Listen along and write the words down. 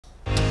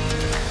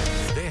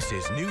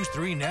This is News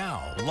 3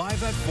 Now,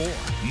 live at 4,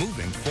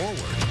 moving forward.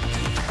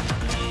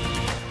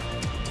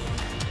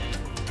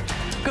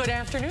 Good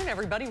afternoon,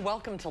 everybody.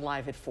 Welcome to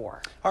Live at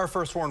 4. Our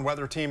First Warn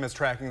weather team is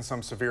tracking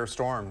some severe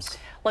storms.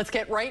 Let's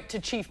get right to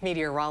Chief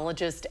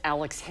Meteorologist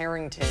Alex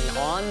Harrington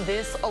on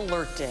this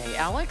alert day.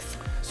 Alex?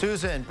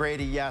 Susan,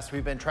 Brady, yes,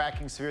 we've been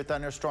tracking severe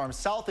thunderstorms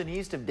south and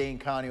east of Dane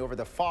County over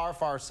the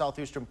far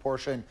southeastern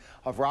portion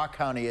of Rock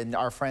County and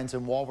our friends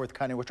in Walworth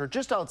County, which are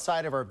just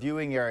outside of our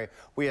viewing area.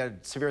 We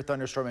had severe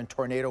thunderstorm and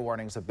tornado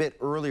warnings a bit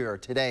earlier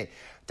today.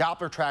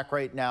 Doppler track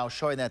right now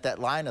showing that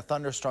line of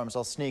thunderstorms,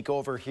 I'll sneak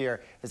over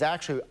here, is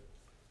actually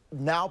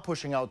now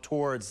pushing out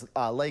towards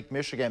Lake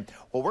Michigan.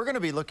 What we're going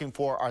to be looking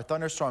for are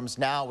thunderstorms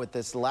now with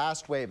this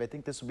last wave. I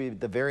think this will be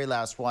the very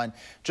last one,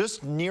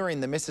 just nearing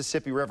the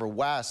Mississippi River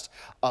west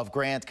of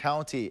Grant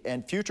County.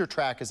 And Future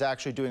Track is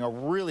actually doing a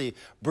really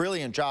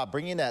brilliant job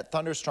bringing that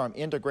thunderstorm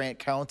into Grant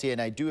County. And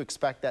I do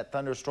expect that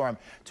thunderstorm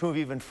to move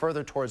even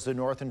further towards the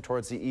north and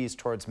towards the east,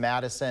 towards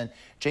Madison,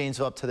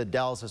 Janesville, up to the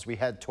Dells as we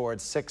head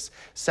towards 6,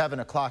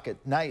 7 o'clock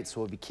at night.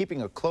 So we'll be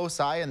keeping a close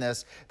eye on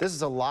this. This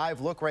is a live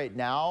look right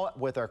now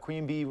with our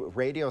Queen Bee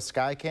radio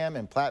Skycam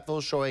in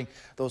Platteville showing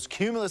those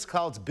cumulus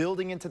clouds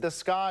building into the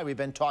sky. We've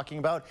been talking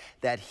about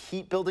that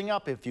heat building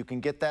up. If you can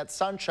get that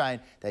sunshine,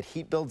 that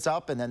heat builds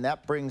up, and then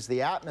that brings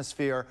the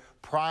atmosphere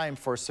prime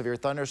for severe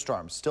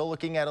thunderstorms. Still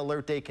looking at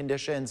alert day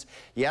conditions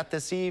yet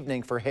this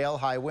evening for hail,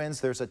 high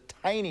winds. There's a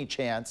tiny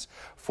chance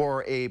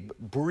for a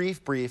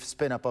brief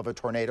spin up of a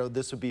tornado.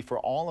 This would be for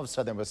all of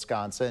southern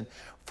Wisconsin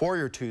for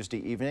your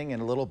Tuesday evening.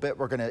 In a little bit,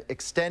 we're going to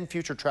extend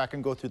Future Track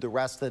and go through the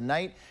rest of the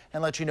night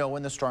and let you know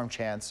when the storm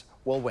chance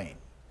will wane.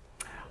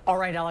 All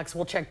right, Alex,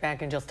 we'll check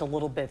back in just a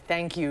little bit.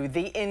 Thank you.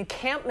 The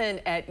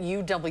encampment at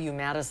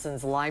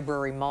UW-Madison's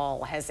Library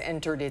Mall has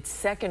entered its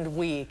second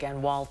week,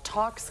 and while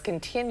talks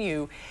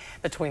continue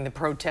between the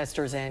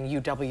protesters and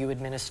UW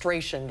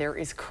administration, there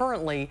is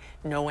currently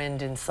no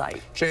end in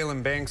sight.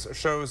 Jalen Banks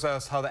shows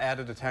us how the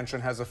added attention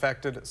has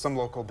affected some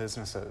local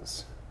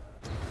businesses.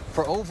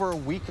 For over a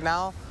week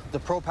now, the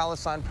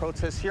pro-Palestine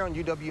protests here on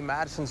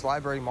UW-Madison's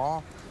Library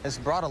Mall has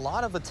brought a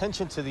lot of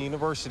attention to the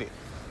university.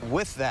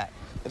 With that,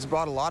 it's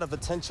brought a lot of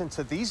attention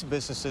to these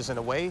businesses in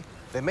a way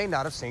they may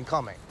not have seen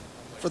coming.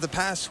 For the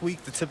past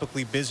week, the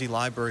typically busy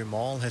Library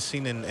Mall has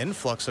seen an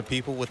influx of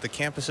people with the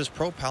campus's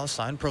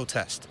pro-Palestine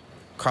protest.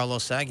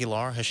 Carlos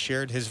Aguilar has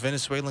shared his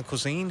Venezuelan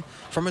cuisine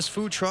from his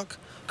food truck,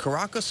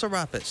 Caracas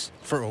Serapis,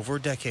 for over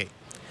a decade.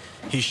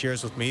 He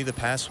shares with me the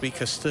past week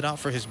has stood out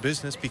for his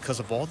business because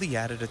of all the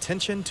added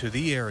attention to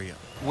the area.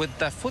 With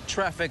the foot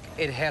traffic,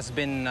 it has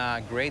been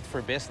great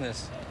for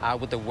business.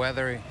 With the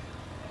weather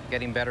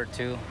getting better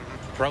too.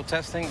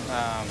 Protesting,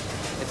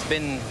 it's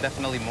been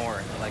definitely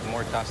more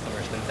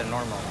customers than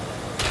normal.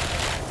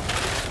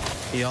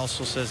 He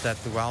also says that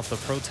throughout the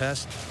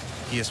protest,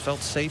 he has felt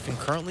safe and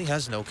currently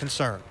has no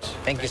concerns.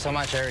 Thank you so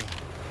much, Eric.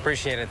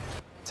 Appreciate it.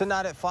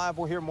 Tonight at 5,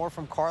 we'll hear more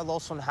from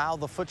Carlos on how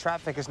the foot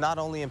traffic has not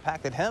only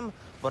impacted him,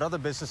 but other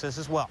businesses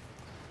as well.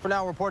 For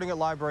now, reporting at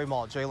Library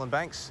Mall, Jalen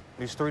Banks,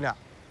 News 3 Now.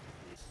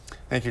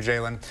 Thank you,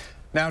 Jalen.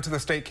 Now to the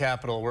state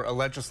capitol, where a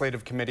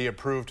legislative committee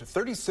approved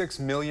 $36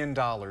 million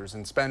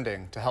in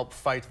spending to help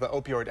fight the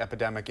opioid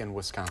epidemic in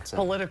Wisconsin.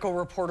 Political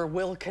reporter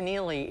Will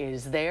Keneally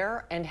is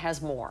there and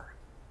has more.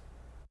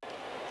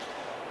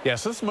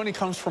 Yes, this money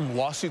comes from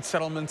lawsuit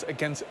settlements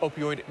against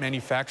opioid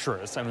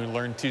manufacturers, and we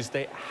learned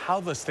Tuesday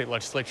how the state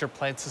legislature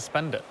plans to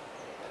spend it.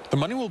 The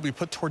money will be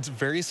put towards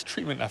various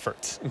treatment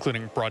efforts,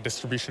 including broad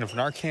distribution of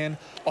Narcan,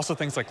 also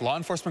things like law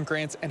enforcement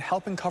grants, and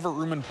helping cover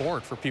room and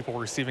board for people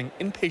receiving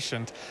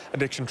inpatient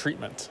addiction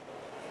treatment.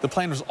 The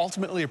plan was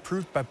ultimately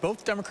approved by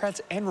both Democrats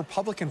and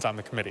Republicans on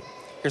the committee.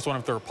 Here's one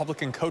of the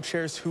Republican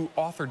co-chairs who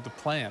authored the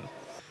plan.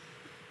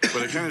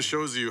 But it kind of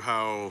shows you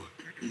how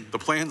the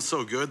plan's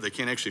so good, they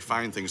can't actually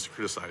find things to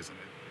criticize in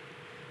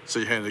it. So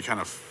you had to kind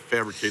of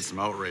fabricate some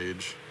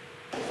outrage.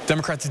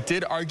 Democrats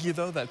did argue,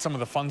 though, that some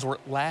of the funds were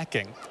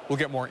lacking. We'll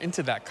get more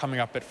into that coming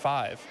up at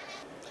 5.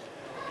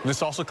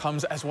 This also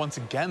comes as once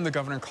again the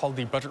governor called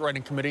the Budget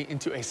Writing Committee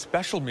into a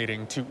special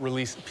meeting to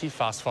release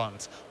PFAS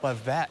funds. We'll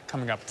have that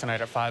coming up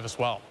tonight at 5 as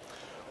well.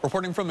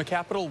 Reporting from the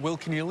Capitol, Will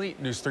Keneally,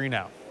 News 3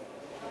 Now.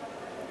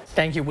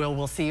 Thank you, Will.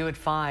 We'll see you at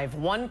 5.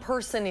 One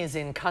person is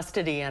in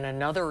custody and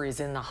another is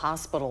in the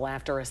hospital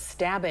after a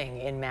stabbing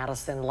in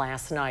Madison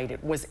last night.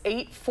 It was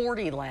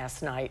 8:40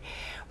 last night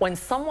when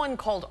someone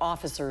called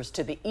officers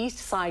to the East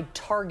Side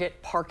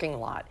Target parking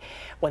lot.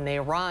 When they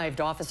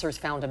arrived, officers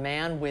found a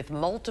man with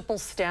multiple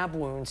stab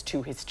wounds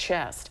to his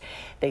chest.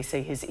 They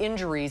say his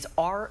injuries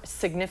are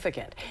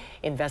significant.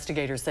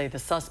 Investigators say the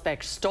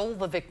suspect stole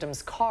the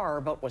victim's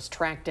car but was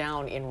tracked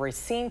down in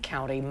Racine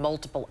County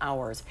multiple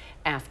hours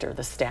after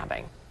the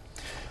stabbing.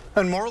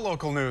 And more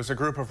local news, a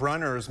group of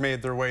runners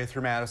made their way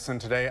through Madison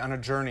today on a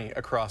journey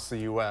across the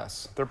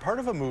U.S. They're part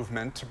of a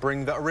movement to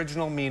bring the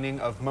original meaning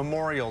of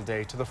Memorial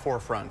Day to the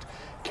forefront.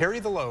 Carry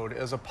the Load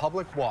is a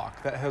public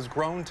walk that has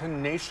grown to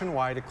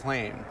nationwide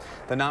acclaim.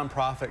 The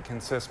nonprofit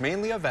consists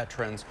mainly of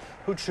veterans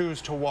who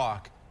choose to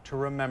walk to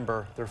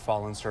remember their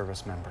fallen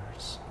service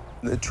members.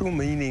 The true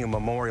meaning of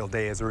Memorial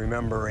Day is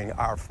remembering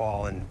our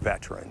fallen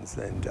veterans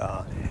and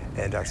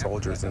our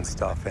soldiers and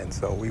stuff. And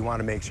so we want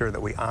to make sure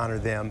that we honor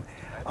them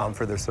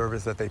for their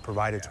service that they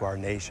provided to our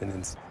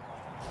nation.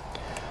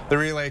 The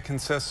relay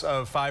consists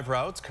of 5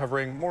 routes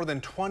covering more than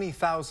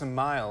 20,000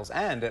 miles,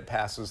 and it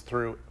passes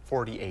through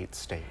 48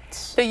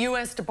 states. The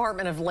U.S.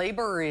 Department of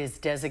Labor is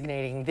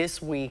designating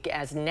this week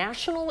as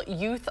National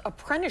Youth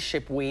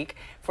Apprenticeship Week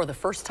for the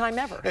first time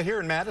ever. Here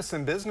in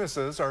Madison,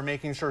 businesses are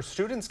making sure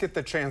students get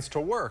the chance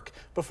to work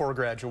before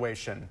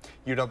graduation.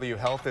 UW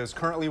Health is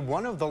currently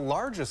one of the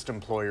largest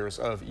employers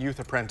of youth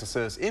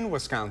apprentices in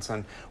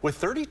Wisconsin, with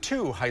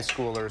 32 high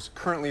schoolers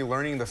currently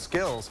learning the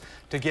skills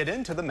to get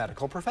into the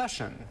medical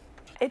profession.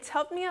 It's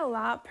helped me a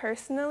lot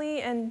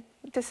personally in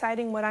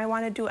deciding what I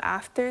want to do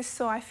after,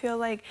 so I feel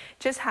like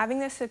just having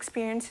this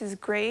experience is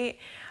great.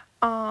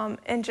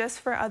 And just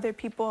for other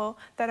people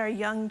that are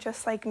young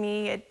just like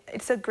me,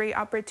 it's a great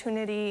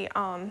opportunity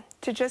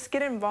to just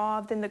get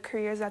involved in the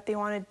careers that they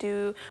want to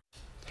do.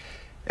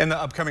 In the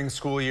upcoming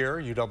school year,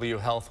 UW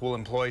Health will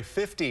employ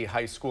 50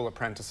 high school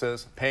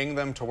apprentices, paying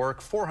them to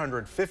work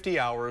 450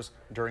 hours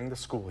during the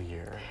school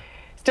year.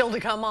 Still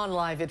to come on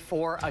Live at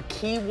 4, a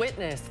key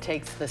witness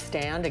takes the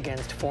stand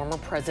against former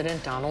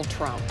President Donald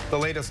Trump. The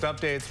latest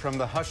updates from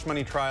the hush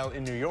money trial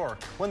in New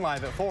York when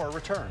Live at 4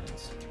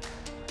 returns.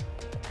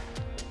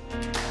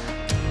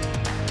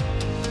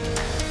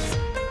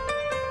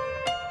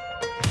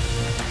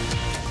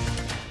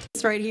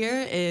 This right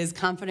here is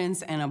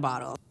confidence in a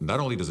bottle.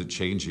 Not only does it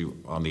change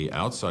you on the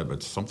outside,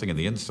 but something in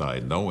the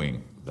inside,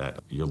 knowing that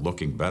you're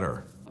looking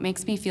better. It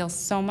makes me feel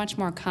so much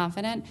more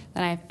confident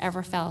than I've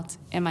ever felt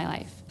in my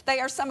life. They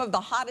are some of the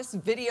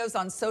hottest videos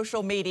on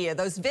social media.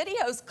 Those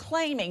videos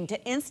claiming to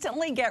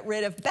instantly get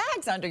rid of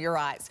bags under your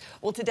eyes.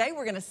 Well, today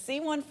we're going to see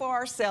one for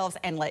ourselves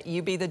and let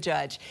you be the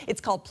judge. It's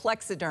called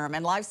Plexiderm,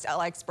 and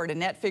lifestyle expert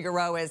Annette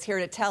Figueroa is here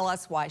to tell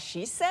us why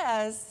she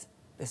says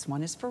this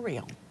one is for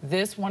real.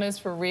 This one is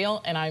for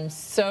real, and I'm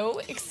so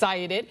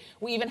excited.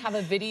 We even have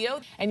a video,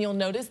 and you'll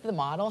notice the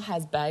model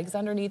has bags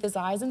underneath his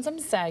eyes and some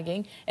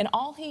sagging, and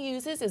all he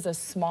uses is a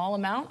small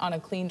amount on a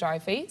clean, dry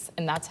face,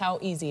 and that's how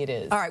easy it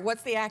is. All right,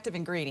 what's the active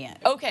ingredient?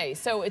 Okay,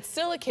 so it's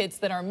silicates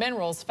that are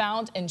minerals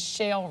found in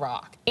shale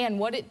rock, and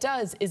what it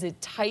does is it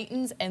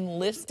tightens and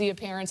lifts the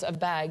appearance of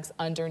bags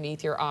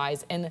underneath your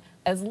eyes, and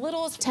as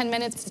little as 10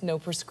 minutes, no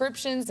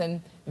prescriptions,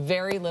 and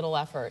very little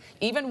effort.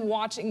 Even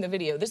watching the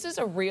video, this is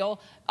a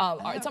real,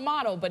 it's a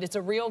model, but it's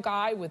a real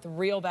guy with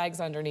real bags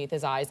underneath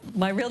his eyes.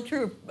 My real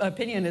true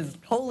opinion is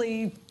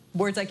holy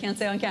words I can't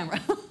say on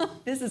camera.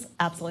 This is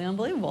absolutely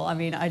unbelievable. I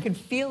mean, I could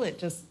feel it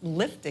just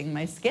lifting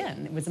my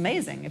skin. It was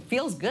amazing. It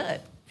feels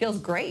good. Feels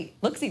great.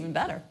 Looks even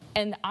better.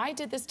 And I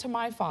did this to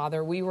my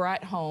father. We were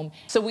at home.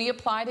 So we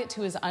applied it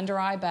to his under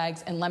eye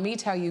bags. And let me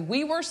tell you,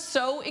 we were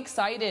so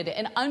excited.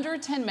 In under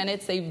 10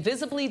 minutes, they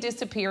visibly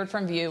disappeared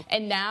from view.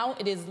 And now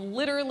it is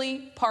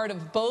literally part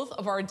of both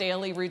of our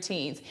daily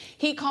routines.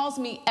 He calls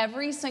me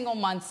every single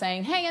month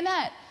saying, "Hey,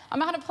 Annette,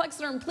 I'm out of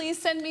Plexiderm, please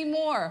send me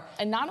more."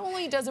 And not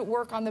only does it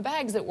work on the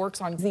bags, it works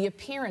on the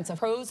appearance of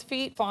crow's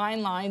feet,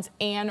 fine lines,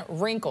 and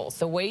wrinkles.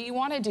 The way you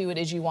want to do it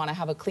is you want to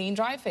have a clean,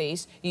 dry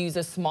face. You use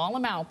a small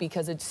amount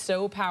because it's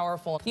so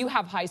powerful. You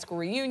have high school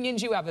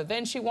reunions, you have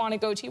events you want to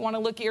go to, you want to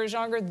look years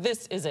younger,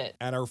 this is it.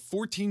 At our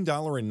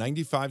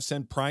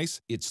 $14.95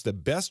 price, it's the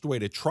best way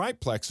to try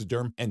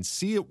Plexiderm and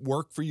see it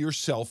work for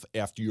yourself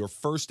after your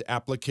first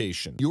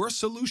application. Your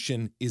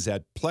solution is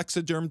at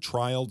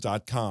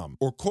plexidermtrial.com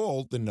or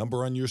call the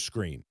number on your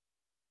screen.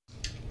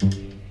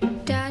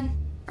 Dad,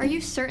 are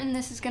you certain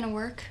this is gonna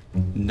work?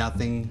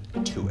 Nothing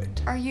to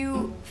it. Are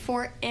you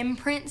for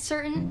imprint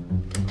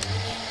certain?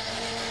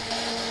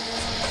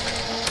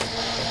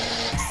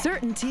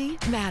 Certainty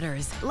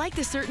matters, like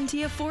the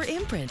certainty of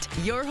 4imprint,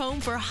 your home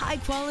for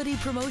high-quality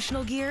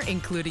promotional gear,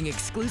 including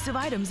exclusive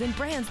items and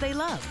brands they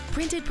love.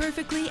 Printed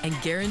perfectly and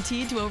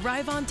guaranteed to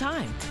arrive on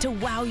time. To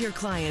wow your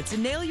clients,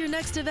 nail your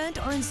next event,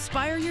 or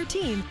inspire your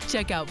team,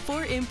 check out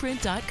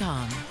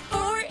 4imprint.com.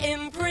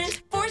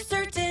 4imprint, for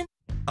certain.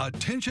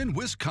 Attention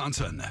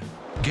Wisconsin.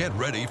 Get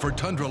ready for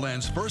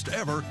Tundraland's first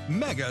ever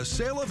mega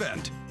sale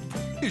event.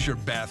 Is your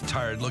bath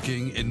tired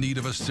looking, in need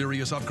of a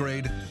serious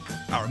upgrade?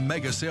 Our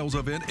mega sales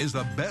event is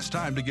the best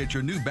time to get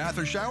your new bath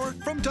or shower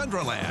from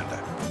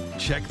Tundraland.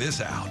 Check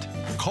this out.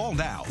 Call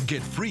now,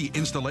 get free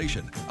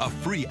installation, a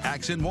free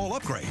accent wall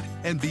upgrade,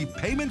 and be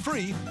payment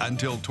free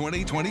until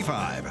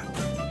 2025.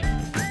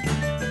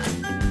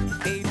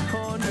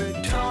 800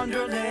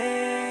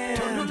 Tundraland.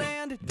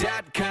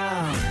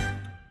 Tundraland.com.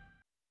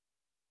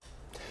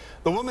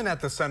 The woman at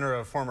the center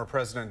of former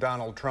President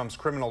Donald Trump's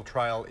criminal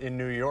trial in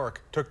New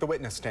York took the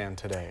witness stand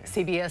today.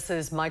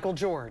 CBS's Michael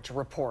George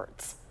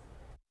reports.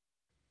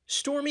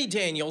 Stormy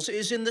Daniels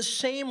is in the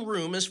same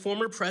room as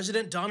former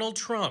President Donald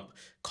Trump,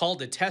 called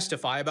to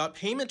testify about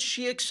payments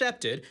she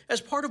accepted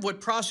as part of what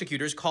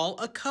prosecutors call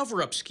a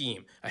cover-up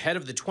scheme ahead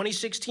of the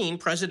 2016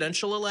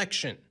 presidential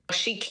election.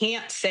 She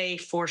can't say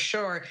for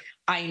sure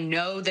I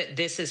know that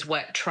this is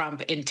what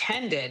Trump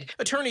intended.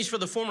 Attorneys for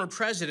the former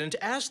president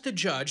asked the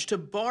judge to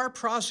bar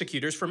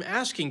prosecutors from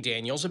asking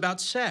Daniels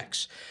about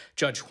sex.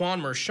 Judge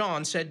Juan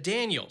Merchan said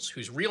Daniels,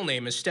 whose real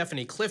name is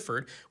Stephanie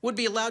Clifford, would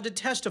be allowed to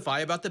testify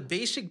about the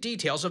basic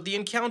details of the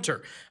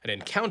encounter, an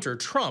encounter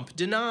Trump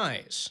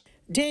denies.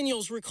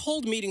 Daniels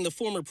recalled meeting the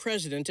former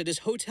president at his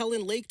hotel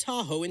in Lake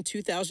Tahoe in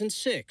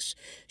 2006.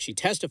 She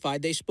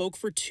testified they spoke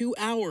for 2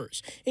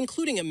 hours,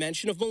 including a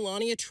mention of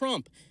Melania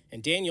Trump.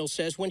 And Daniels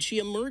says when she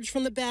emerged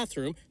from the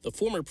bathroom, the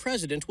former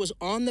president was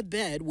on the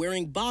bed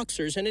wearing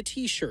boxers and a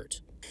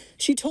T-shirt.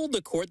 She told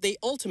the court they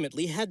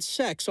ultimately had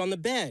sex on the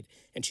bed,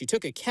 and she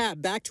took a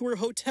cab back to her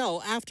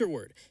hotel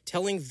afterward,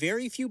 telling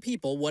very few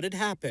people what had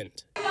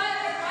happened.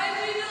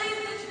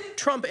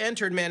 Trump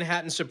entered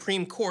Manhattan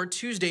Supreme Court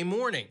Tuesday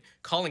morning,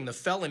 calling the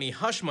felony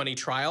hush money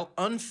trial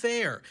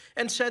unfair,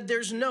 and said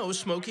there's no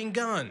smoking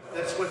gun.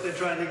 That's what they're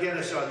trying to get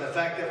us on, the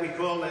fact that we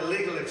call a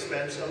legal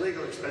expense a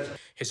legal expense.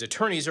 His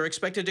attorneys are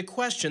expected to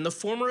question the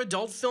former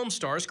adult film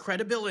star's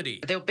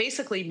credibility. They'll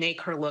basically make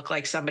her look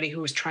like somebody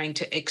who was trying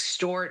to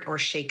extort or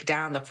shake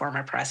down the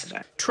former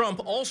president.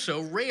 Trump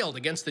also railed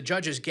against the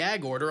judge's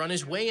gag order on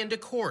his way into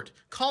court,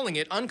 calling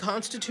it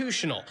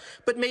unconstitutional,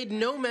 but made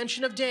no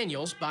mention of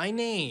Daniels by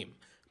name.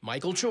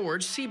 Michael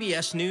George,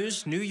 CBS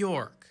News, New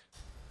York.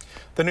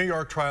 The New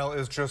York trial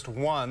is just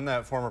one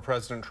that former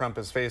President Trump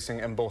is facing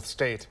in both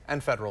state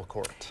and federal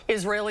court.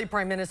 Israeli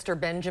Prime Minister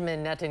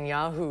Benjamin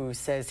Netanyahu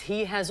says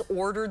he has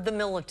ordered the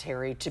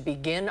military to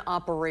begin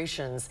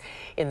operations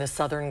in the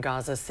southern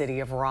Gaza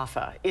city of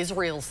Rafah.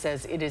 Israel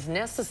says it is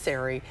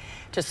necessary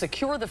to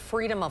secure the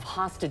freedom of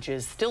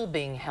hostages still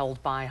being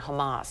held by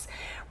Hamas.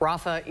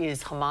 Rafah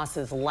is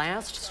Hamas's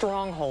last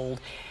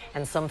stronghold,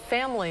 and some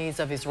families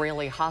of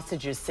Israeli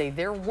hostages say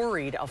they're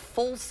worried a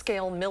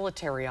full-scale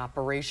military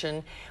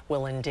operation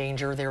will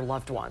endanger their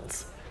loved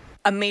ones.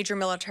 A major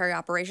military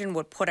operation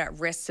would put at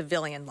risk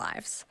civilian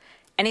lives.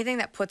 Anything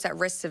that puts at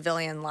risk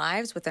civilian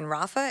lives within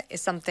Rafah is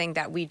something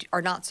that we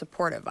are not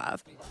supportive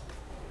of.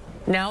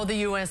 Now the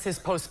U.S. is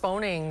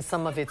postponing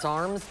some of its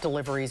arms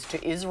deliveries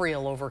to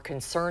Israel over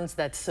concerns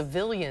that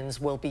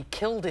civilians will be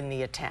killed in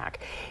the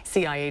attack.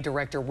 CIA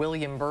Director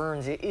William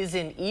Burns is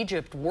in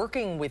Egypt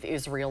working with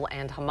Israel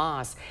and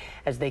Hamas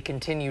as they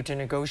continue to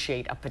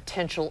negotiate a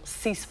potential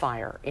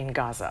ceasefire in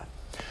Gaza.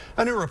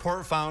 A new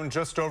report found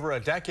just over a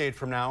decade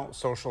from now,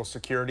 Social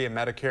Security and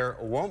Medicare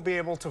won't be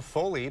able to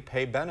fully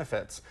pay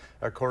benefits.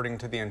 According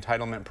to the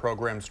Entitlement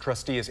Program's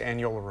trustees'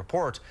 annual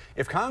report,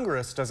 if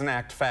Congress doesn't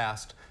act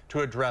fast to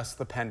address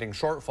the pending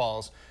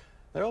shortfalls,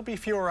 there will be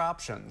fewer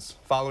options.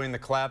 Following the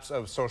collapse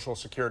of Social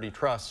Security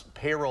trusts,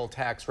 payroll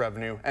tax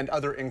revenue and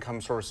other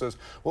income sources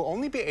will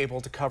only be able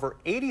to cover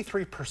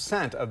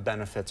 83% of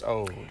benefits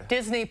owed.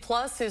 Disney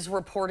Plus is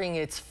reporting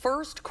its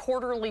first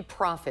quarterly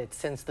profit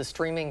since the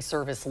streaming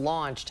service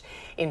launched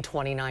in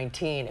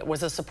 2019. It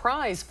was a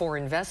surprise for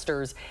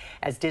investors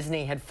as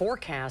Disney had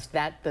forecast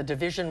that the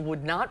division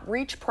would not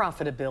reach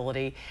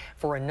profitability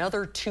for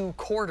another 2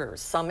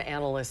 quarters. Some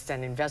analysts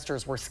and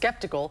investors were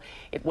skeptical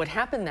it would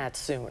happen that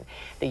soon.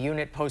 The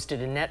unit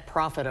posted a net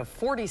profit of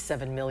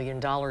 $47 million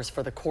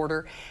for the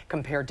quarter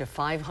compared to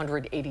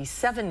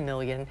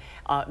 $587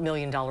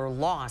 million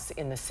loss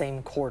in the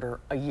same quarter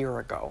a year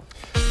ago.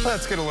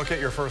 Let's get a look at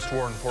your first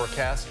warn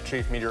forecast.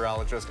 Chief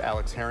Meteorologist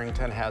Alex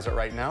Harrington has it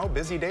right now.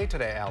 Busy day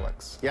today,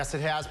 Alex. Yes, it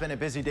has been a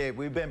busy day.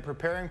 We've been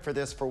preparing for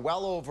this for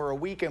well over a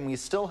week, and we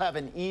still have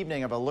an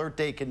evening of alert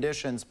day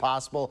conditions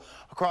possible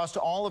across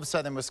all of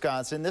southern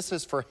Wisconsin. This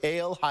is for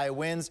hail, high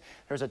winds.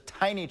 There's a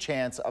tiny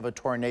chance of a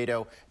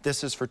tornado.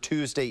 This is for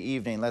Tuesday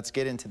evening. Let's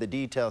get into the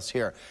details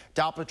here.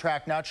 Doppler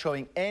track not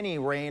showing any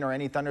rain or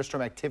any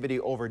thunderstorm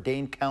activity over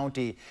Dane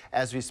County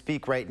as we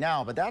speak right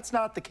now, but that's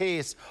not the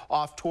case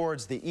off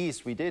towards the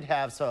east. We did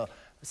have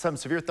some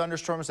severe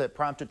thunderstorms that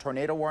prompted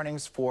tornado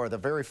warnings for the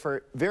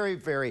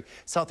very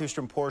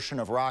southeastern portion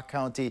of Rock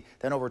County,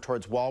 then over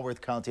towards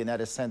Walworth County, and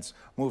that has since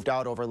moved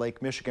out over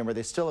Lake Michigan, where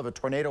they still have a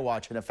tornado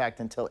watch in effect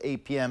until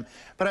 8 p.m.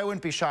 But I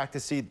wouldn't be shocked to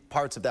see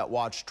parts of that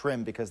watch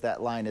trimmed because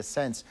that line has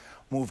since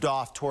moved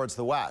off towards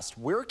the west.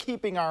 We're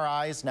keeping our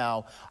eyes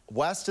now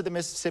west of the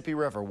Mississippi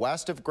River,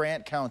 west of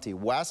Grant County,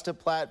 west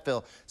of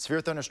Platteville. Severe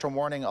thunderstorm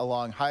warning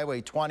along Highway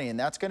 20, and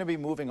that's going to be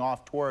moving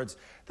off towards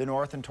the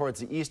north and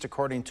towards the east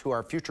according to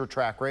our future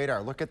track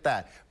radar. Look at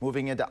that,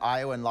 moving into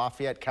Iowa and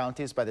Lafayette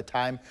counties by the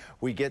time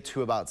we get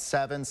to about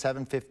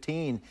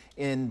 7:15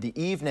 in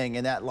the evening,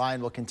 and that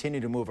line will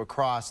continue to move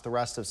across the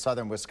rest of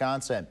southern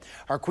Wisconsin.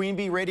 Our Queen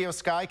Bee radio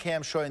sky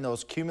cam showing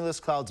those cumulus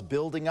clouds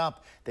building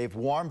up. They've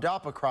warmed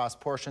up across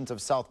portions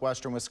of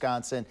southwestern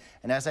Wisconsin,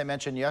 and as I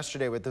mentioned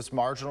yesterday, with this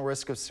marginal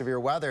risk of severe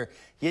weather,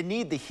 you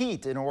need the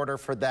heat in order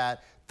for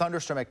that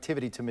thunderstorm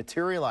activity to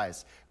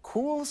materialize.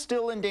 Cool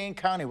still in Dane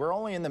County. We're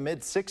only in the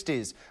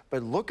mid-60s,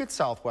 but look at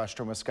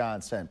southwestern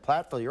Wisconsin.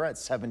 Platteville, you're at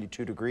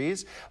 72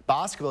 degrees.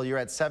 Bosqueville, you're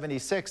at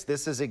 76.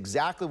 This is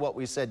exactly what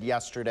we said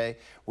yesterday.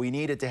 We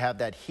needed to have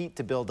that heat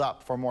to build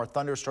up for more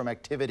thunderstorm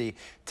activity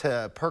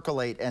to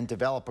percolate and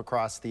develop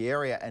across the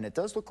area, and it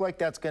does look like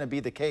that's going to be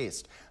the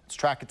case. Let's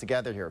track it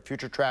together here.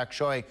 Future track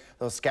showing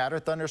those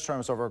scattered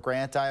thunderstorms over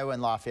Grant, Iowa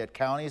and Lafayette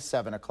counties,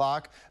 7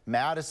 o'clock.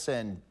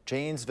 Madison,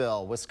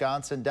 Janesville,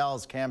 Wisconsin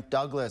Dells, Camp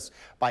Douglas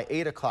by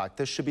 8 o'clock.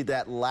 This should be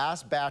that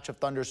last batch of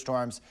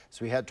thunderstorms.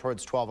 As we head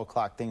towards 12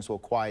 o'clock, things will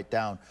quiet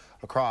down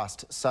across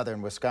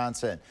southern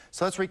Wisconsin.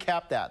 So let's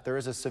recap that. There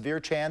is a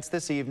severe chance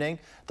this evening.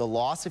 The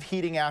loss of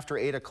heating after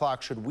 8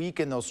 o'clock should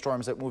weaken those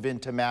storms that move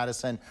into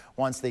Madison.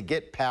 Once they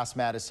get past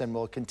Madison,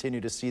 we'll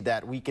continue to see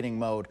that weakening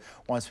mode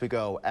once we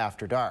go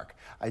after dark.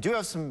 I do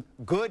have some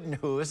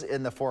good news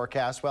in the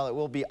forecast. Well, it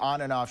will be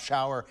on and off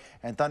shower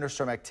and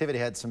thunderstorm activity.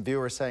 I had some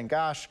viewers saying,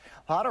 gosh,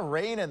 a lot of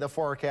rain in the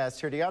forecast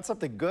here. Do you got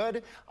something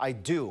good? I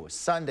do.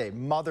 Sunday,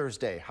 Mother's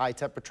Day, high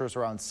temperatures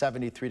around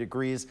 73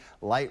 degrees,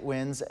 light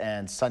winds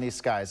and sunny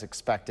skies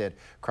expected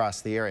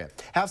across the area.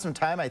 Have some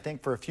time, I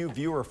think, for a few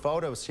viewer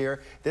photos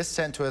here. This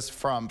sent to us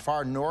from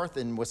far north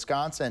in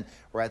Wisconsin.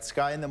 We're at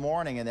Sky in the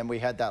Morning, and then we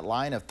had that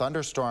line of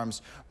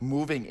thunderstorms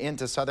moving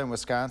into southern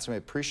Wisconsin. We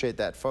appreciate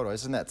that photo.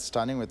 Isn't that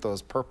stunning with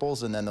those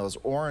purples and then those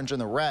orange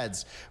and the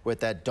reds with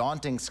that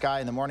daunting Sky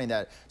in the Morning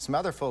that some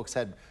other folks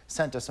had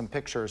sent us some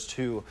pictures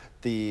to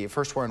the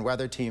First Warn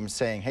Weather Team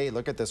saying, hey,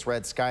 look at this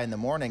red sky in the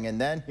morning. And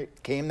then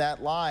came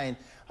that line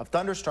of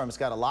thunderstorms.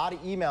 Got a lot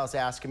of emails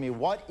asking me,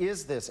 what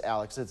is this,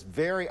 Alex? It's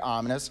very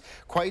ominous,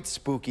 quite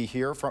spooky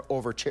here from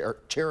over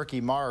Cherokee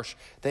Marsh.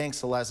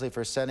 Thanks to Leslie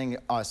for sending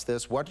us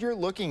this. What you're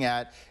looking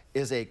at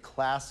is a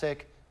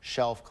classic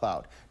shelf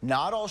cloud.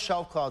 Not all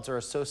shelf clouds are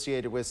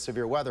associated with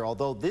severe weather,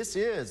 although this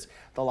is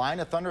the line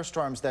of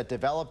thunderstorms that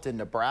developed in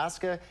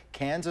Nebraska,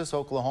 Kansas,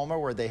 Oklahoma,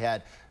 where they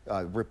had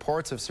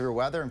reports of severe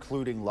weather,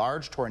 including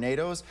large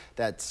tornadoes.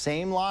 That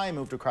same line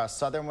moved across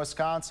southern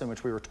Wisconsin,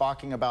 which we were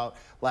talking about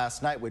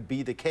last night, would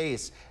be the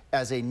case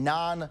as a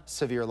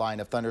non-severe line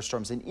of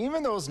thunderstorms. And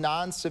even those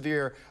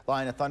non-severe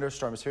line of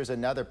thunderstorms, here's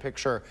another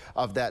picture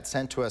of that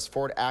sent to us.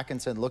 Fort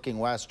Atkinson looking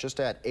west just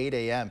at 8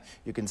 a.m.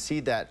 You can see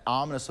that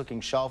ominous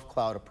looking shelf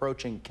cloud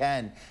approaching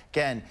Ken.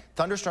 Again,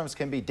 thunderstorms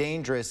can be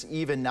dangerous,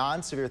 even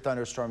non-severe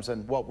thunderstorms.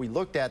 And what we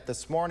looked at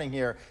this morning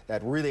here,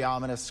 that really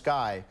ominous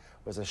sky,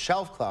 was a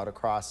shelf cloud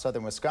across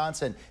southern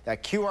Wisconsin.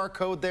 That QR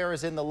code there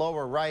is in the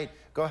lower right.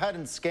 Go ahead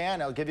and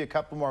scan. I'll give you a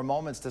couple more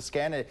moments to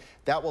scan it.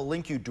 That will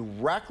link you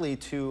directly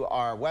to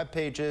our web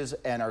pages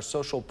and our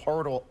social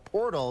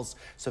portals.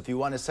 So if you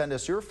want to send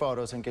us your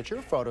photos and get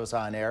your photos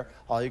on air,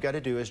 all you got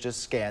to do is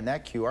just scan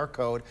that QR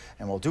code,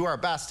 and we'll do our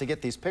best to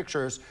get these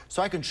pictures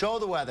so I can show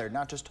the weather,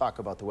 not just talk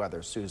about the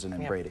weather, Susan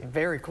and Brady.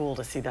 Very cool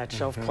to see that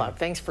shelf cloud.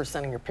 Thanks for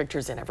sending your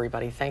pictures in,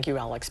 everybody. Thank you,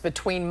 Alex.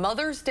 Between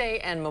Mother's Day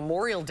and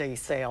Memorial Day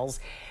sales,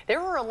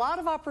 there are a lot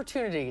of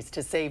opportunities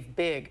to save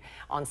big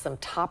on some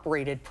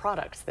top-rated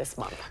products this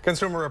month.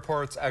 Consumer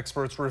Reports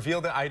experts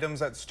reveal the items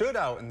that stood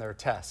out in their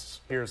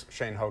tests. Here's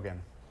Shane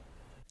Hogan.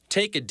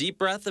 Take a deep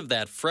breath of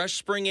that fresh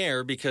spring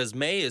air because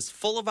May is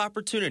full of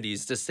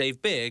opportunities to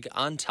save big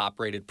on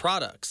top-rated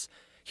products.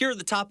 Here are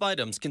the top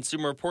items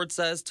Consumer Reports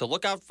says to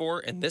look out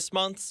for in this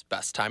month's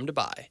Best Time to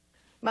Buy.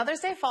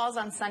 Mother's Day falls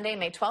on Sunday,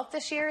 May 12th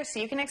this year,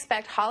 so you can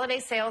expect holiday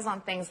sales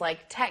on things like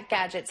tech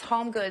gadgets,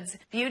 home goods,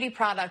 beauty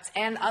products,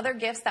 and other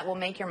gifts that will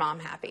make your mom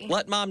happy.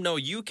 Let mom know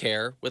you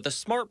care with a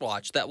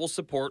smartwatch that will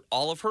support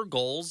all of her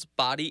goals,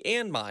 body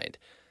and mind.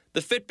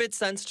 The Fitbit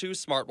Sense 2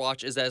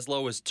 smartwatch is as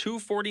low as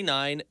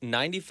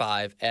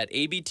 $249.95 at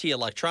ABT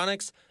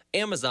Electronics,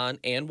 Amazon,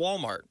 and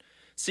Walmart.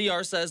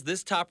 CR says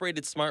this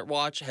top-rated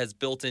smartwatch has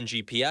built-in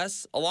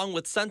GPS, along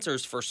with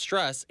sensors for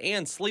stress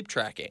and sleep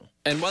tracking.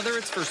 And whether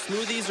it's for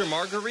smoothies or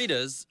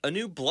margaritas, a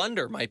new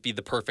blender might be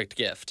the perfect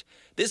gift.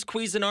 This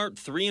Cuisinart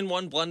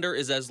 3-in-1 blender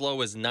is as low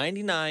as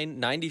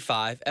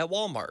 $99.95 at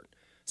Walmart.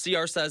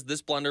 CR says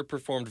this blender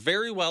performed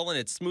very well in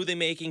its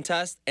smoothie-making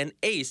test and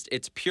aced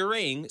its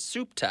pureeing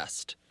soup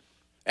test.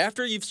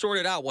 After you've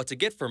sorted out what to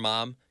get for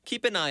mom,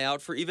 keep an eye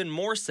out for even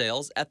more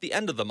sales at the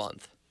end of the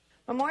month.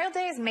 Memorial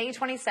Day is May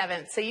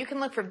 27th, so you can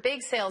look for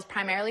big sales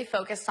primarily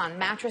focused on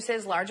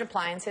mattresses, large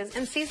appliances,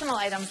 and seasonal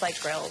items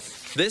like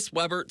grills. This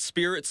Weber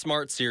Spirit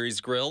Smart Series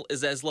grill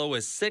is as low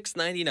as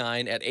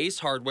 $6.99 at Ace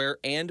Hardware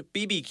and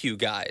BBQ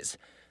Guys.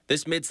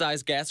 This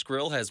midsize gas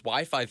grill has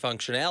Wi-Fi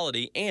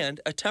functionality and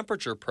a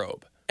temperature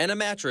probe, and a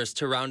mattress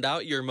to round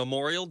out your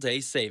Memorial Day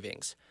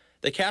savings.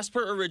 The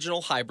Casper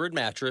Original Hybrid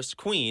Mattress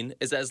Queen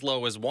is as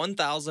low as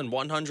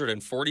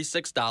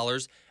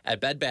 $1,146 at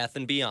Bed Bath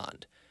 &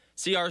 Beyond.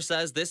 CR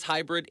says this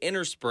hybrid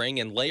inner spring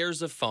and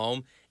layers of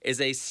foam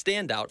is a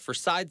standout for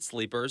side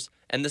sleepers,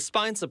 and the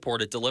spine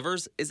support it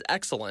delivers is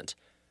excellent.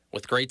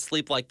 With great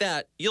sleep like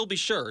that, you'll be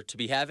sure to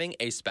be having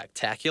a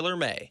spectacular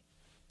May.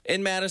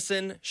 In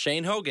Madison,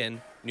 Shane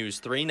Hogan, News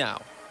 3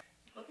 Now.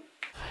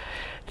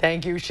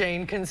 Thank you,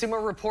 Shane.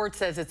 Consumer Report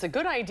says it's a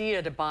good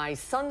idea to buy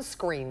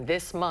sunscreen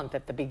this month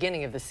at the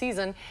beginning of the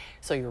season,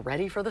 so you're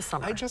ready for the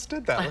summer. I just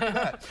did that. Look at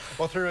that.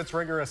 Well, through its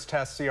rigorous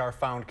tests, CR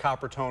found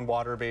Copper Tone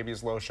Water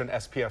Babies Lotion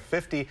SPF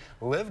 50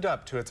 lived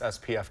up to its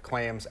SPF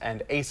claims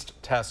and aced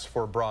tests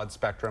for broad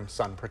spectrum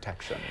sun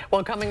protection.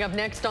 Well, coming up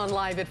next on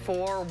Live at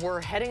 4, we're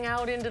heading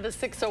out into the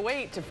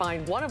 608 to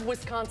find one of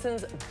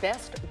Wisconsin's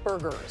best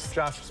burgers.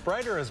 Josh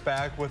Spreiter is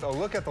back with a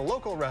look at the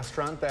local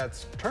restaurant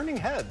that's turning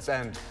heads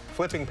and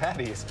flipping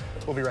patties.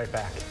 We'll be right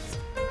back.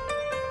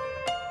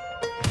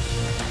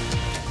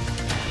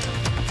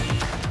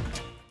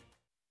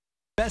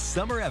 Best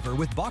summer ever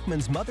with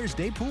Bachman's Mother's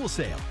Day Pool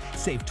Sale.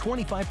 Save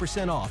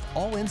 25% off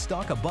all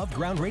in-stock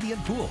above-ground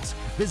radiant pools.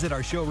 Visit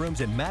our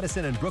showrooms in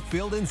Madison and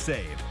Brookfield and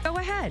save. Go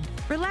ahead,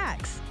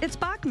 relax. It's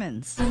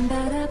Bachman's.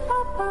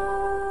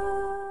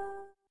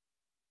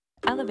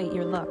 Elevate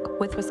your look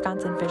with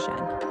Wisconsin Vision.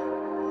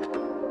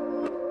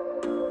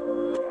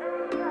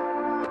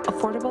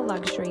 Affordable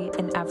luxury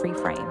in every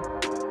frame.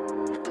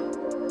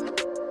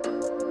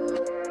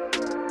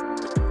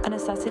 A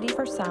necessity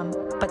for some,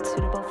 but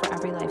suitable for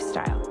every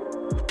lifestyle.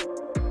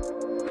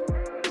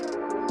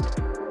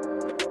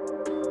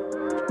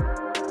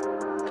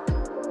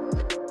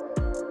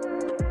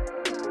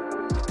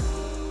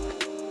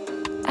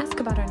 Ask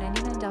about our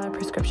 $99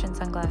 prescription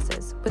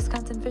sunglasses.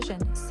 Wisconsin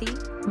Vision. See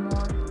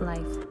more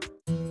life.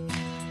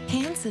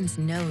 Hanson's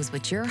knows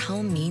what your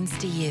home means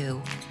to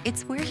you.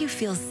 It's where you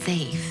feel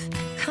safe,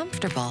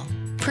 comfortable,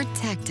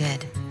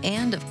 protected,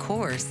 and of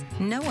course,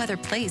 no other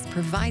place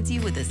provides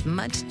you with as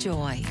much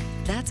joy.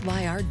 That's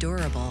why our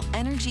durable,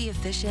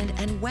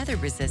 energy-efficient, and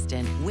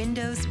weather-resistant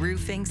windows,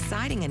 roofing,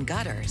 siding, and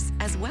gutters,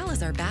 as well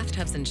as our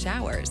bathtubs and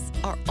showers,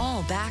 are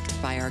all backed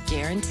by our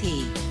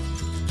guarantee.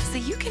 So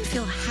you can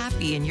feel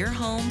happy in your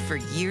home for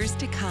years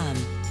to come.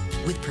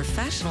 With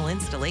professional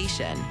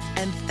installation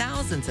and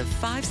thousands of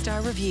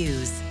 5-star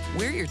reviews,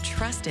 we're your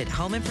trusted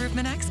home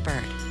improvement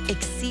expert,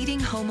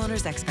 exceeding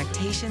homeowners'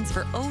 expectations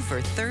for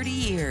over 30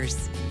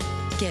 years.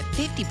 Get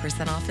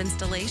 50% off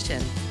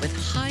installation with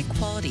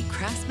high-quality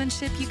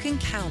craftsmanship you can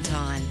count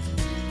on.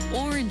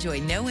 Or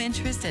enjoy no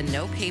interest and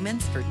no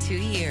payments for 2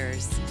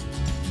 years.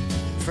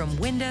 From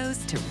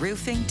windows to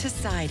roofing to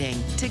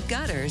siding to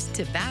gutters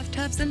to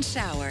bathtubs and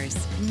showers,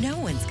 no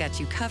one's got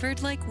you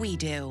covered like we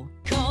do.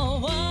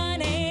 Call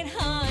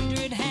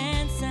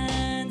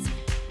 1-800-HANSONS.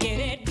 Get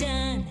it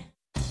done.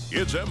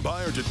 It's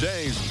Empire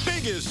Today's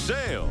biggest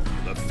sale,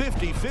 the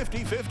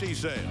 50-50-50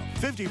 sale.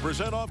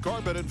 50% off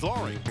carpet and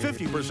flooring,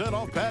 50%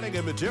 off padding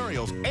and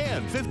materials,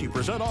 and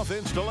 50% off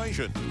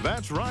installation.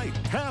 That's right,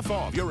 half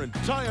off your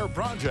entire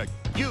project.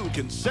 You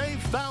can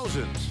save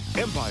thousands.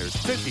 Empire's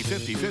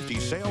 50-50-50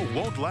 sale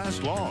won't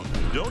last long.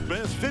 Don't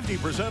miss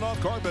 50%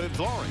 off carpet and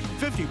flooring,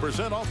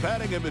 50% off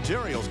padding and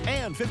materials,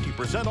 and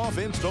 50% off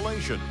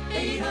installation.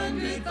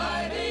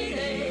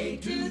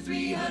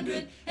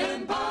 800-588-2300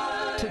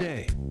 Empire.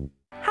 Today.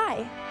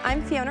 Hi,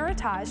 I'm Fiona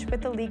Rataj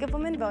with the League of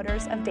Women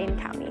Voters of Dane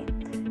County.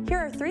 Here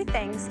are 3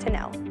 things to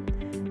know.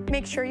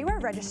 Make sure you are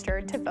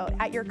registered to vote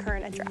at your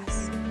current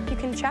address. You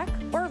can check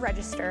or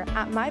register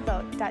at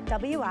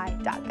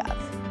myvote.wi.gov.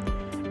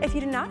 If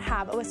you do not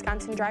have a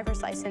Wisconsin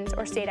driver's license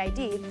or state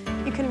ID,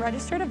 you can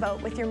register to vote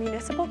with your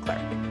municipal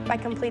clerk by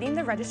completing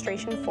the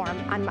registration form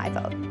on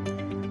MyVote.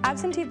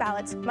 Absentee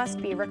ballots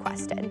must be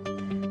requested.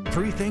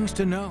 3 things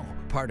to know,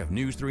 part of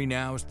News 3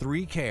 Now's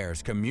 3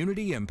 Cares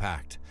Community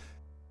Impact.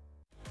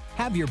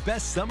 Have your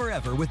best summer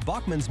ever with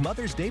Bachman's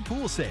Mother's Day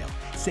Pool Sale.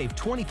 Save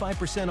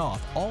 25% off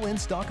all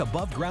in-stock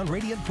above-ground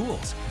radiant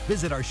pools.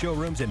 Visit our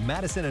showrooms in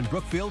Madison and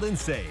Brookfield and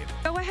save.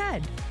 Go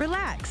ahead,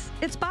 relax.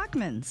 It's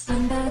Bachman's.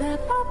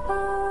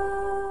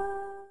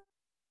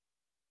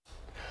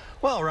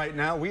 Well, right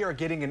now we are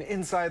getting an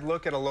inside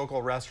look at a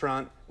local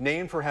restaurant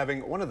named for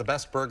having one of the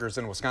best burgers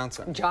in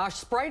Wisconsin.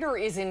 Josh Spreiter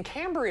is in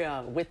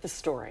Cambria with the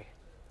story.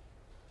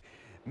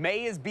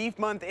 May is Beef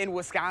Month in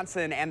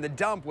Wisconsin, and The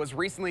Dump was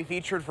recently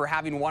featured for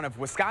having one of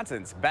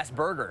Wisconsin's best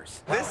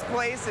burgers. This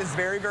place is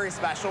very, very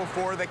special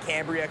for the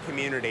Cambria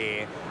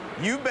community.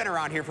 You've been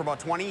around here for about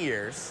 20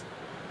 years.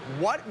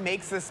 What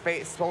makes this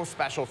space so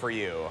special for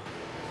you?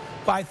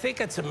 Well, I think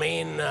it's a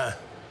main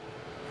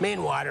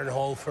watering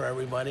hole for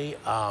everybody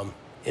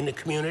in the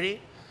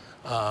community.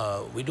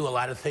 We do a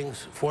lot of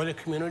things for the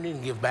community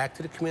and give back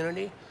to the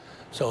community.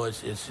 So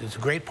it's a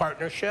great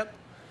partnership.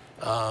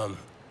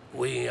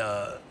 We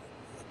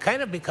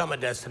kind of become a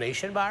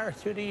destination bar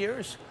through the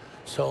years.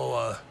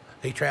 So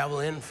they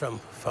travel in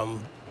from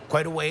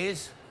quite a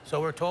ways,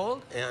 so we're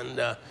told, and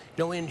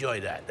we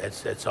enjoy that.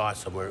 That's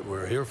awesome.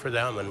 We're here for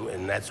them,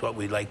 and that's what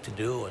we like to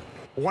do.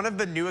 One of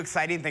the new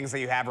exciting things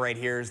that you have right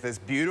here is this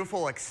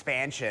beautiful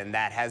expansion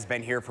that has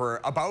been here for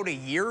about a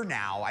year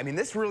now. I mean,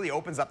 this really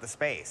opens up the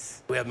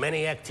space. We have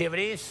many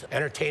activities,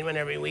 entertainment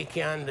every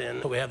weekend,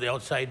 and we have the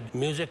outside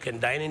music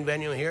and dining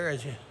venue here,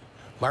 as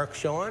Mark's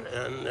showing,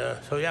 and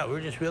so yeah, we're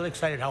just really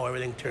excited how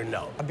everything turned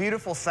out. A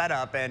beautiful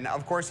setup, and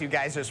of course you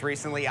guys just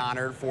recently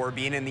honored for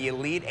being in the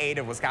Elite 8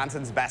 of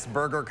Wisconsin's Best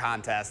Burger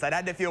Contest. That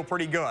had to feel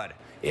pretty good.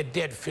 It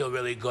did feel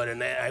really good,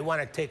 and I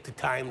want to take the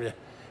time to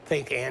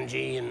thank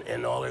Angie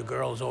and all her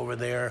girls over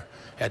there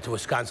at the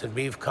Wisconsin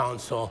Beef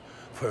Council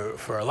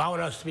for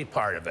allowing us to be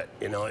part of it.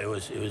 You know, it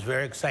was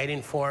very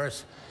exciting for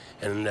us,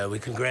 and we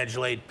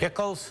congratulate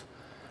Pickles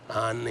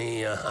on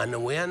the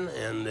win,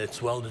 and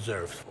it's well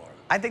deserved for him.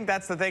 I think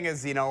that's the thing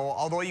is, you know,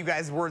 although you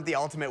guys weren't the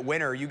ultimate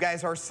winner, you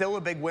guys are still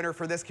a big winner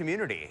for this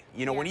community.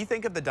 You know, when you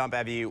think of the dump,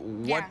 Evie,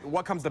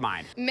 what comes to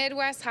mind?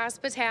 Midwest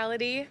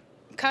hospitality,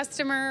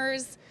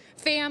 customers,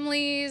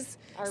 families.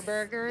 Our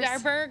burgers. Our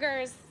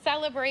burgers,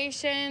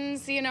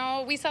 celebrations, you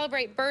know, we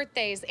celebrate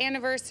birthdays,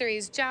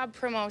 anniversaries, job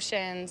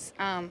promotions,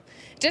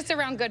 just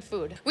around good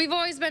food. We've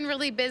always been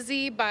really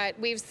busy, but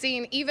we've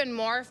seen even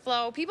more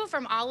flow. People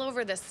from all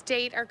over the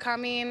state are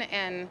coming,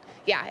 and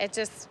yeah,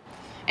 it's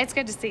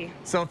good to see.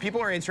 So if people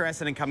are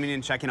interested in coming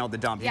and checking out the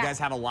dump, you guys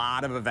have a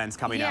lot of events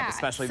coming up,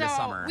 especially this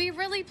summer. We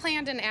really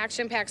planned an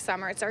action-packed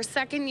summer. It's our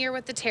second year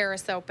with the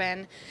Terrace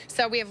Open.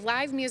 So we have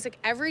live music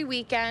every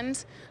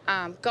weekend.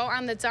 Go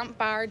on the dump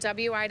bar,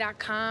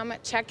 wi.com,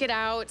 check it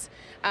out.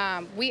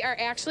 We are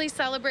actually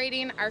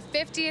celebrating our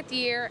 50th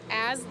year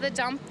as the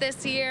dump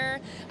this year.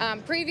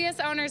 Previous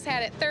owners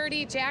had it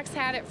 30, Jack's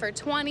had it for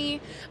 20.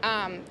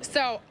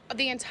 So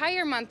the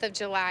entire month of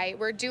July,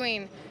 we're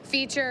doing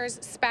features,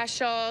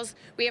 specials.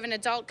 We have an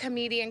adult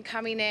comedian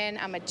coming in,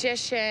 a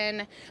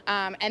magician,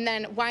 and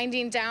then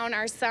winding down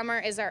our summer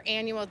is our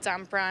annual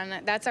dump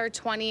run. That's our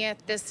 20th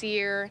this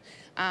year.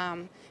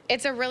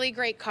 It's a really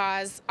great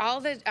cause.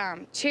 All the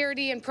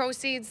charity and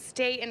proceeds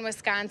stay in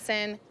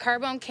Wisconsin.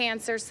 Carbone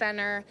Cancer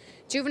Center,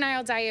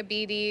 juvenile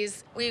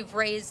diabetes. We've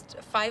raised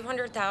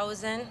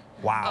 $500,000.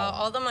 Wow.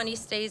 All the money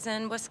stays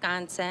in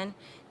Wisconsin.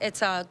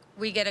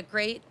 We get a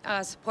great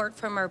support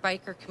from our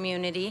biker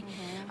community.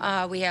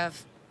 We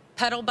have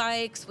pedal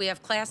bikes, we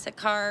have classic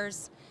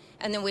cars,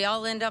 and then we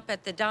all end up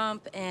at the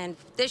dump. And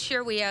this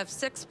year we have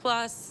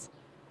 6+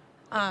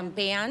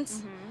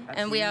 bands,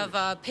 and we have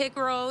a pig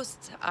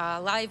roast,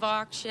 live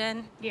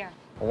auction. Yeah.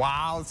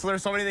 Wow, so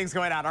there's so many things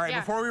going on. All right,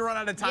 before we run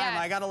out of time,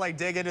 I gotta like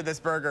dig into this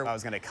burger. I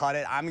was gonna cut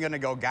it. I'm gonna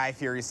go Guy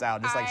Fieri style,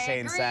 just like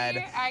Shane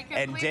said,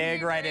 and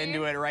dig right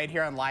into it right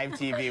here on live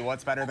TV.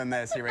 What's better than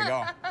this? Here we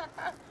go.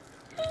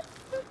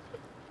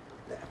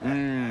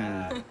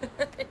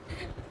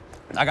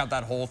 I got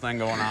that whole thing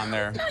going on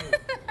there.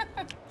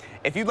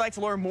 If you'd like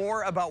to learn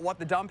more about what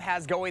the dump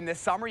has going this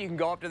summer, you can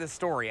go up to this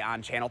story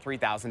on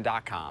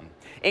channel3000.com.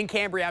 In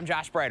Cambria, I'm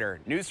Josh Breiter,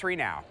 News 3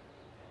 Now.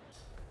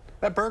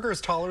 That burger is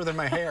taller than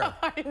my hair.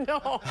 I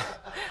know.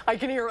 I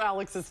can hear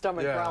Alex's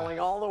stomach growling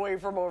all the way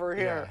from over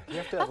here. You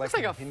have to, that looks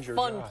like a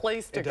fun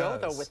place to go,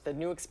 though, with the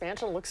new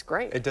expansion. It looks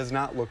great. It does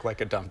not look like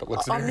a dump. It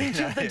looks I'll very meet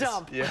you nice. at the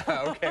dump. Yeah,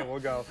 okay, we'll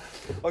go.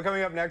 Well,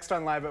 coming up next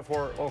on Live at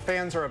 4, well,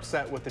 fans are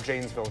upset with the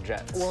Janesville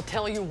Jets. We'll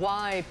tell you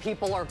why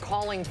people are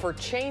calling for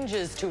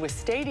changes to a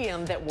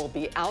stadium that will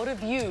be out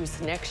of use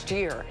next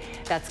year.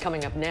 That's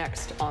coming up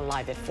next on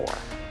Live at 4.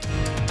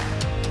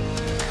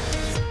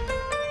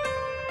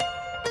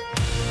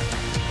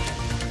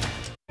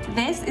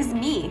 This is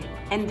me,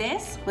 and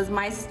this was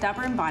my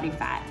stubborn body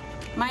fat.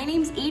 My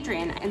name's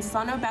Adrian, and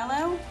Sono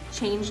Bello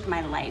changed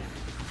my life.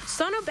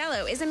 Sono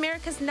Bello is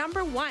America's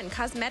 #1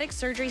 cosmetic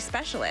surgery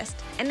specialist,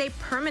 and they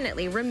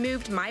permanently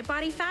removed my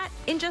body fat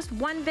in just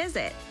one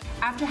visit.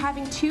 After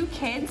having 2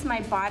 kids,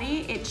 my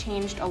body, it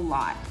changed a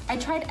lot. I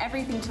tried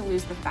everything to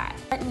lose the fat,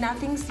 but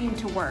nothing seemed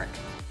to work.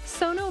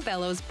 Sono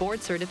Bello's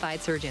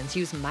board-certified surgeons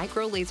use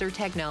micro-laser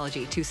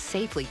technology to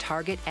safely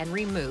target and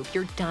remove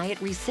your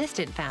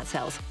diet-resistant fat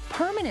cells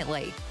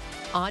permanently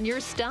on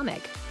your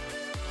stomach,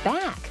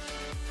 back,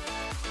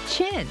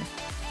 chin,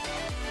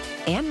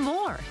 and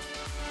more.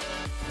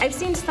 I've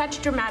seen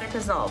such dramatic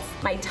results.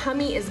 My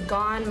tummy is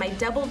gone, my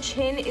double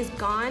chin is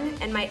gone,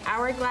 and my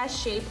hourglass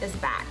shape is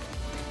back.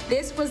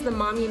 This was the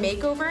mommy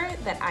makeover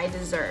that I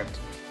deserved.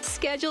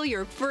 Schedule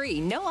your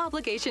free,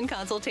 no-obligation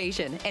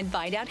consultation and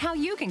find out how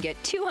you can get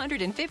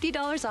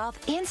 $250 off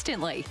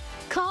instantly.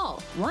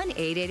 Call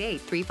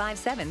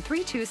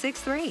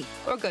 1-888-357-3263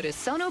 or go to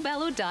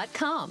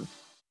sonobello.com.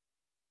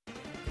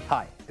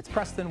 Hi, it's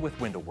Preston with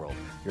Window World,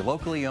 your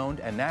locally owned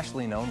and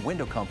nationally known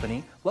window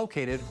company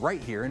located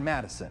right here in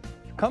Madison.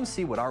 Come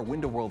see what our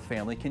Window World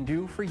family can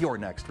do for your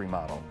next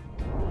remodel.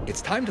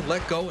 It's time to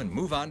let go and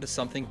move on to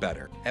something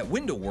better. At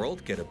Window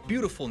World, get a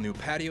beautiful new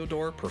patio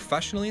door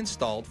professionally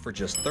installed for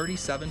just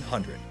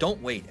 $3,700.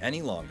 Don't wait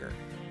any longer.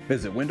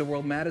 Visit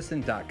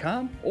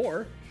windowworldmadison.com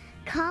or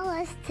call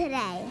us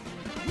today.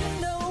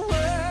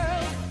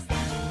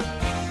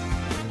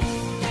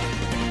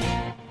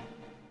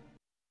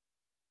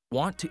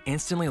 Want to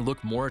instantly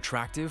look more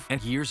attractive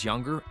and years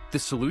younger? The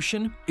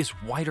solution is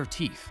whiter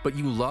teeth. But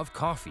you love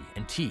coffee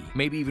and tea,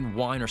 maybe even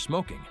wine or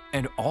smoking,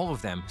 and all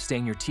of them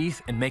stain your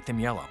teeth and make them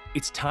yellow.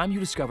 It's time you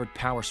discovered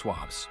Power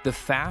Swabs, the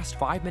fast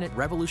 5-minute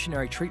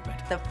revolutionary treatment.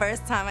 The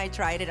first time I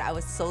tried it, I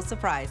was so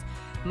surprised.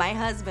 My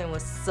husband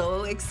was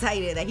so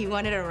excited that he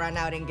wanted to run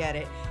out and get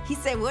it. He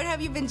said, "What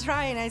have you been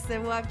trying?" I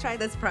said, "Well, I've tried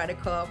this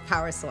product called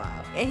Power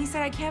Swab." And he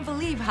said, "I can't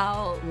believe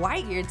how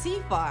white your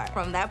teeth are."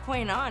 From that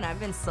point on, I've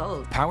been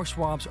sold. Power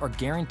Swabs are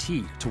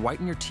guaranteed to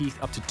whiten your teeth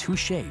up to 2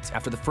 shades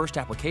after the first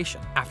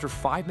application. After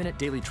 5-minute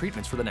daily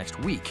treatments for the next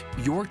week,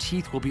 your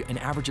teeth will be an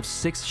average of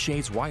 6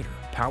 shades whiter.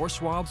 Power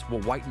Swabs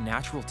will whiten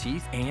natural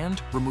teeth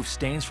and remove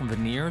stains from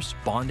veneers,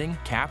 bonding,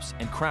 caps,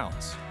 and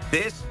crowns.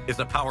 This is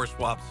a Power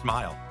Swab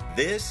smile.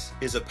 This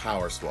is a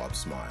Power Swab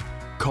smile.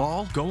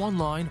 Call, go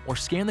online, or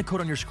scan the code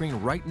on your screen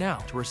right now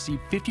to receive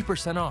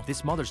 50% off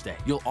this Mother's Day.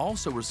 You'll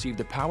also receive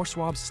the Power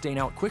Swab Stain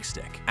Out Quick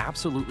Stick,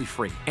 absolutely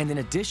free. And in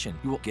addition,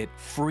 you will get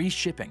free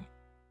shipping.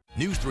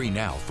 News 3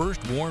 Now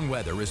First Warn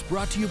Weather is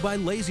brought to you by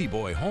Lazy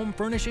Boy Home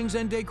Furnishings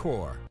and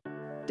Decor.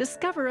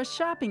 Discover a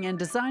shopping and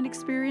design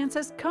experience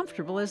as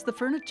comfortable as the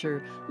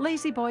furniture.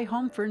 Lazy Boy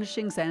Home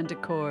Furnishings and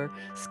Decor.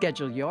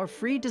 Schedule your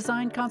free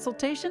design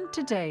consultation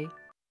today.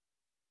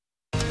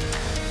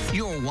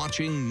 You're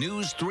watching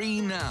News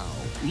 3 Now,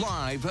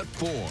 live at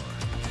 4.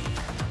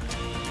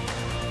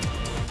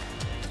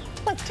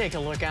 Let's take a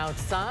look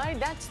outside.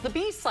 That's the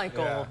Bee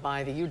Cycle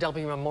by the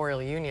UW Memorial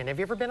Union. Have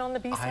you ever been on the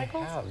Bee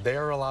Cycles? I have. They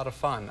are a lot of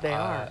fun. They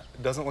are.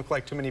 It doesn't look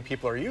like too many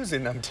people are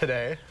using them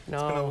today. No.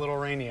 It's been a little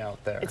rainy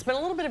out there. It's been a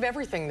little bit of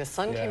everything. The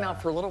sun came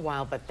out for a little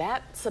while, but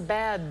that's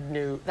bad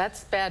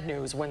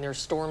news when there's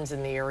storms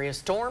in the area.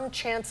 Storm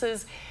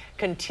chances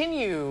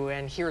continue,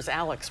 and here's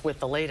Alex with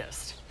the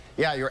latest.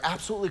 Yeah, you're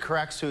absolutely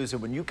correct,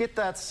 Susan. When you get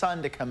that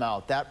sun to come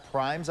out, that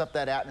primes up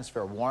that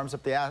atmosphere, warms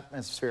up the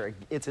atmosphere.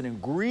 It's an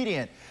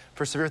ingredient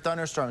for severe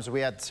thunderstorms.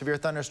 We had severe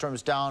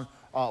thunderstorms down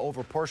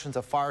over portions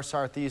of far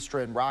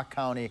southeastern Rock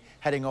County,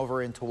 heading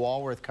over into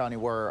Walworth County,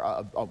 where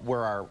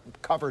our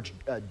coverage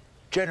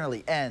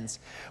generally ends.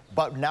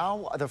 But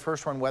now the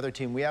First Warn Weather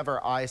Team, we have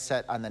our eyes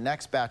set on the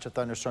next batch of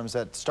thunderstorms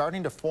that's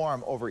starting to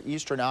form over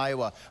eastern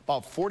Iowa,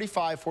 about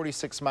 45,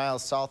 46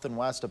 miles south and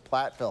west of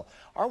Platteville.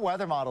 Our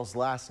weather models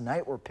last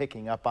night were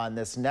picking up on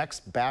this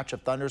next batch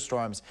of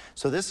thunderstorms.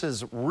 So this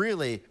is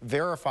really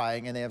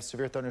verifying, and they have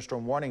severe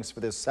thunderstorm warnings for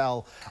this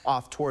cell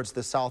off towards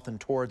the south and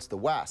towards the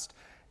west.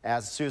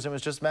 As Susan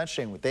was just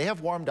mentioning, they have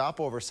warmed up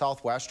over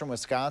southwestern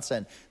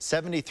Wisconsin,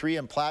 73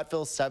 in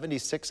Platteville,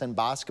 76 in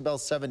Boscobel,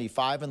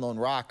 75 in Lone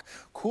Rock,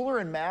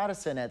 cooler in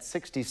Madison at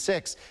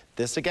 66.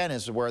 This again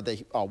is where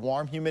the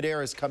warm, humid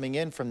air is coming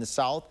in from the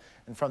south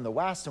and from the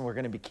west, and we're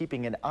going to be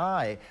keeping an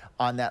eye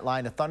on that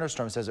line of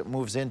thunderstorms as it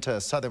moves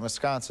into southern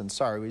Wisconsin.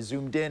 Sorry, we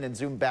zoomed in and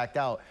zoomed back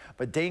out,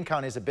 but Dane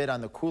County is a bit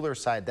on the cooler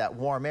side. That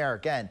warm air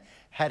again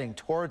heading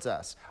towards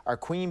us. Our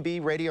Queen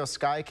Bee radio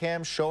sky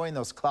cam showing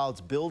those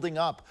clouds building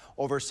up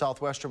over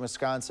southwestern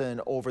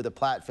Wisconsin, over the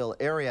Platteville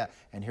area.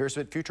 And here's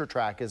what Future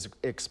Track is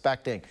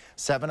expecting.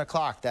 7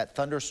 o'clock, that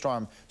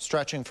thunderstorm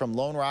stretching from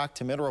Lone Rock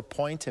to Mineral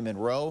Point to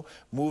Monroe,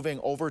 moving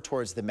over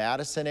towards the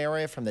Madison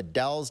area, from the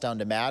Dells down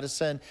to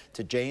Madison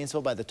to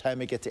Janesville by the time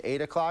we get to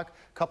 8 o'clock.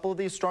 A couple of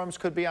these storms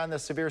could be on the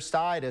severe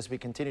side as we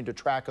continue to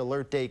track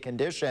alert day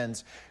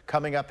conditions.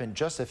 Coming up in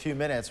just a few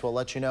minutes, we'll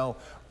let you know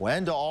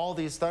when do all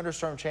these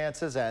thunderstorm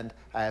chances end.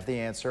 I have the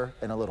answer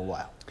in a little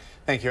while.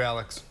 Thank you,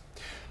 Alex.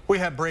 We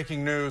have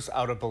breaking news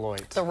out of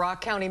Beloit. The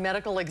Rock County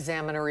Medical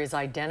Examiner is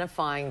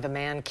identifying the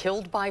man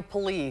killed by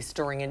police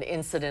during an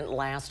incident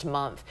last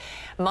month.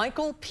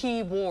 Michael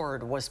P.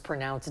 Ward was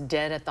pronounced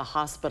dead at the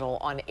hospital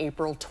on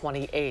April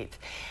 28th.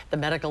 The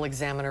medical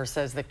examiner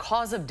says the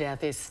cause of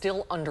death is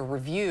still under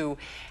review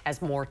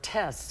as more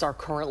tests are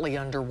currently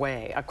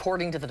underway.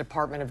 According to the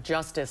Department of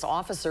Justice,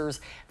 officers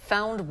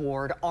found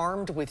Ward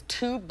armed with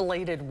 2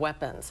 bladed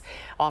weapons.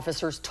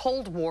 Officers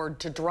told Ward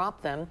to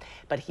drop them,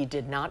 but he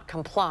did not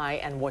comply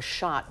and was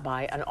shot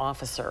by an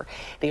officer.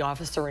 The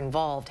officer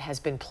involved has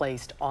been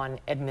placed on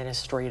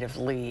administrative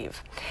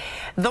leave.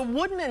 The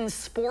Woodman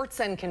Sports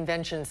and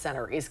Convention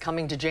Center is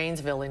coming to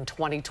Janesville in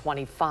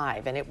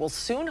 2025, and it will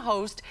soon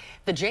host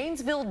the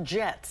Janesville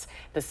Jets,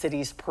 the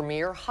city's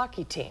premier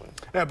hockey team.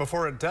 Yeah,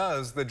 before it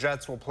does, the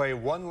Jets will play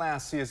one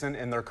last season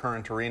in their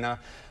current arena,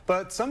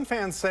 but some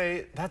fans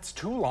say that's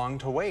too long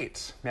to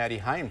wait. Maddie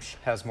Heimsch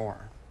has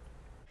more.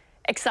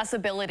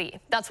 Accessibility.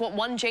 That's what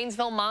one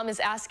Janesville mom is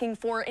asking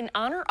for in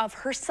honor of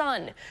her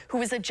son, who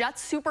was a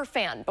Jets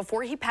superfan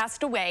before he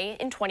passed away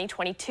in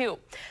 2022.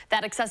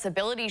 That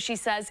accessibility, she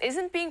says,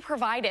 isn't being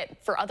provided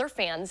for other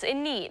fans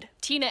in need.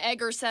 Tina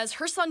Egger says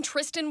her son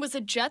Tristan was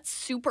a Jets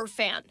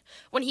superfan.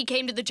 When he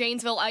came to the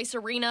Janesville Ice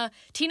Arena,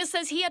 Tina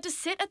says he had to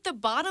sit at the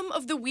bottom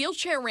of the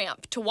wheelchair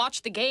ramp to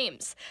watch the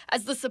games,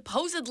 as the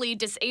supposedly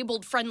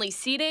disabled-friendly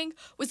seating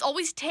was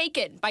always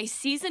taken by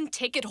season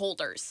ticket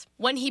holders.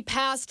 When he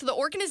passed, the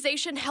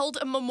organization held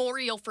a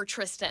memorial for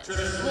Tristan.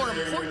 More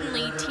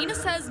importantly, Tina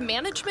says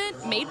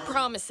management made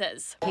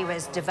promises. He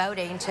was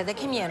devoting to the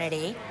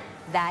community,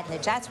 that the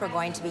Jets were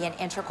going to be an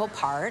integral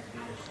part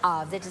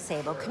of the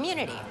disabled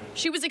community.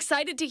 She was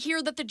excited to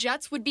hear that the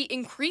Jets would be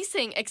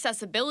increasing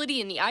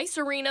accessibility in the ice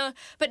arena,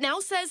 but now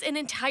says an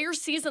entire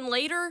season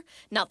later,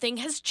 nothing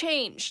has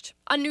changed.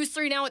 On News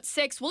 3 Now at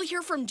 6, we'll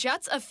hear from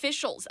Jets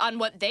officials on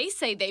what they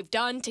say they've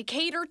done to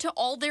cater to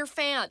all their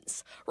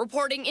fans.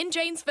 Reporting in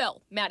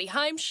Janesville, Maddie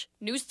Heimsch,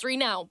 News 3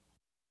 Now.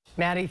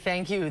 Maddie,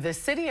 thank you. The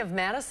city of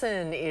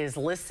Madison is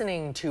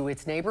listening to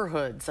its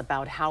neighborhoods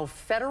about how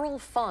federal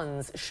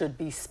funds should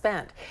be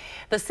spent.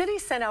 The city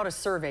sent out a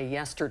survey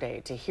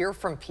yesterday to hear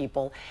from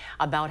people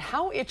about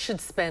how it should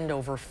spend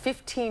over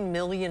 $15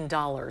 million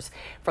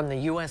from the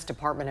U.S.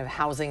 Department of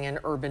Housing and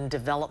Urban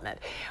Development.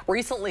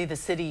 Recently, the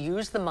city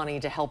used the money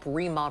to help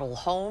remodel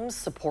homes,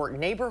 support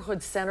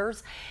neighborhood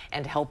centers,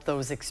 and help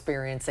those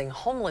experiencing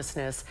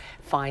homelessness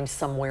find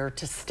somewhere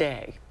to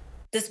stay.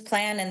 This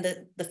plan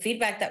and the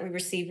feedback that we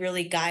receive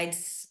really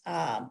guides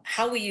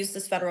how we use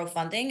this federal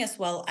funding, as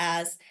well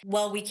as,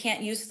 well, we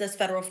can't use this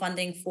federal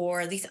funding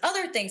for these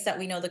other things that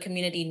we know the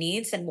community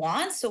needs and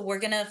wants, so we're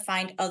going to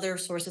find other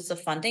sources of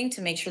funding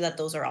to make sure that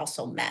those are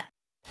also met.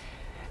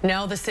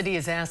 Now the city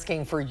is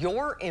asking for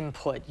your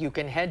input. You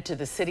can head to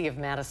the City of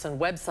Madison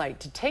website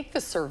to take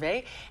the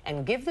survey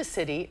and give the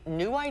city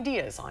new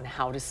ideas on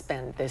how to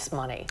spend this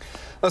money.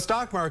 The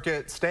stock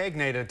market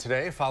stagnated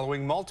today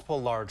following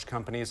multiple large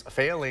companies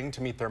failing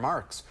to meet their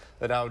marks.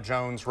 The Dow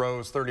Jones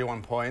rose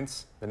 31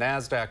 points, the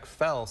Nasdaq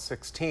fell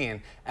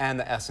 16, and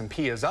the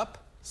S&P is up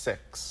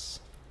 6.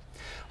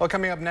 Well,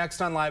 coming up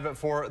next on Live at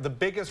 4, the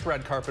biggest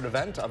red carpet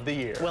event of the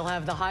year. We'll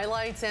have the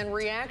highlights and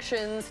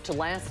reactions to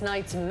last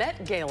night's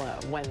Met Gala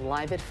when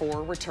Live at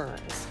 4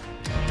 returns.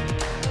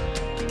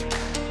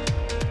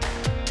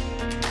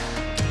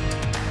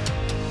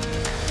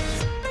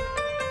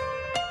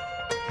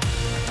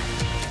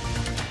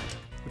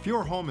 If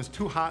your home is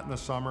too hot in the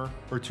summer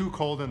or too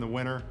cold in the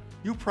winter,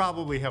 you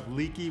probably have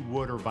leaky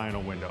wood or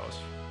vinyl windows.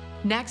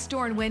 Next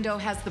Door & Window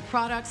has the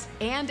products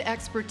and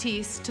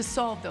expertise to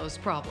solve those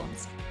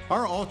problems.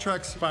 Our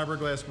Ultrex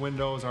fiberglass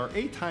windows are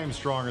 8 times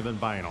stronger than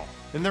vinyl,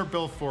 and they're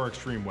built for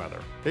extreme weather.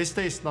 They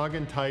stay snug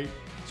and tight,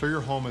 so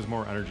your home is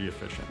more energy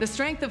efficient. The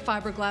strength of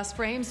fiberglass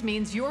frames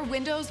means your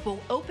windows will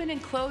open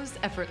and close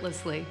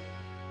effortlessly.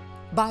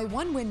 Buy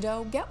one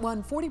window, get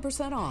one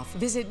 40% off.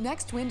 Visit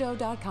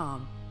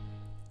nextwindow.com.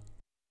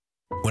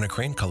 When a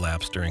crane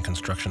collapsed during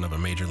construction of a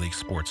Major League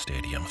sports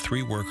stadium,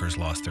 3 workers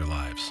lost their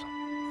lives.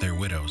 Their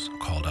widows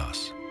called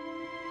us.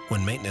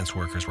 When maintenance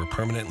workers were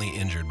permanently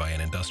injured by an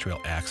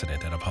industrial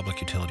accident at a public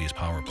utilities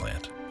power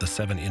plant, the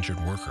 7 injured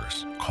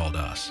workers called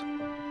us.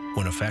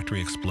 When a factory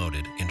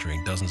exploded,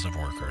 injuring dozens of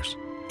workers,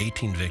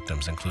 18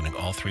 victims, including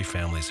all 3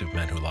 families of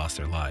men who lost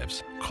their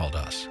lives, called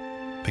us.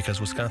 Because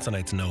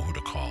Wisconsinites know who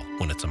to call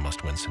when it's a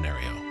must-win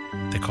scenario.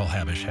 They call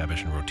Habish,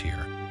 Habish &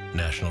 Rotier.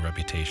 National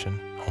reputation,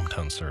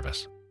 hometown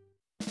service.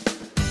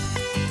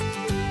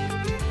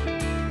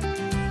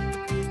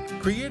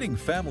 Creating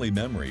family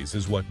memories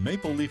is what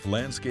Maple Leaf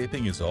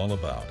Landscaping is all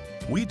about.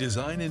 We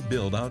design and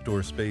build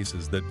outdoor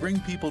spaces that bring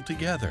people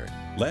together.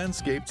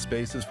 Landscaped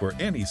spaces for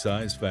any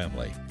size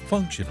family.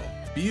 Functional,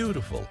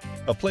 beautiful,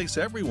 a place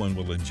everyone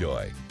will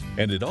enjoy.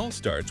 And it all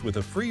starts with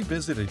a free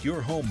visit at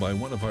your home by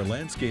one of our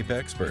landscape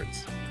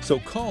experts. So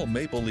call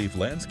Maple Leaf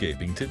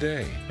Landscaping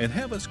today and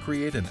have us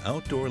create an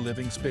outdoor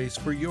living space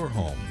for your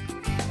home.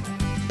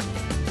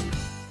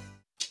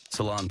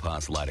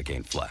 Salonpas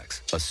Lidocaine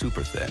Flex, a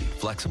super thin,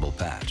 flexible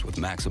patch with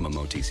maximum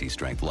OTC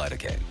strength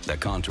lidocaine that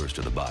contours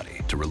to the body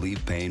to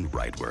relieve pain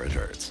right where it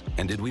hurts.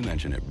 And did we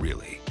mention it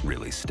really,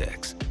 really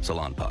sticks?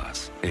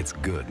 Salonpas, it's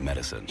good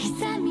medicine. You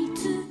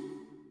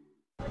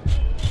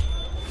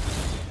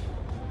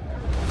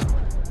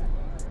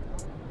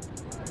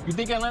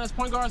think Atlanta's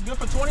point guard is good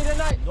for 20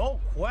 tonight? No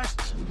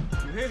question.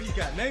 You hear he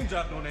got name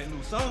dropped on that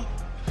new song?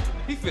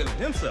 He feeling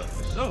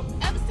himself for sure.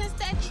 Ever since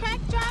that track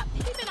drop,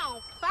 he been on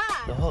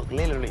fire. The hook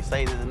literally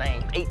says his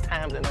name 8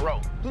 times in a row.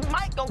 He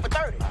might go for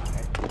 30.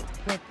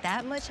 With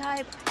that much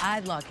hype,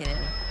 I'd lock it in.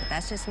 But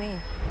that's just me.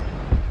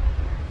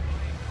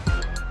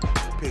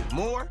 Pick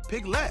more,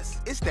 pick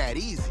less. It's that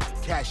easy.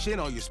 Cash in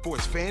on your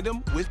sports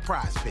fandom with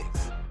Prize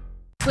Picks.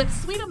 With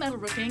Sweeto Metal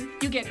Roofing,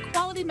 you get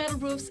quality metal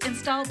roofs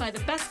installed by the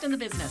best in the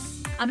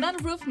business. A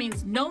metal roof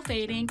means no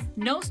fading,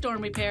 no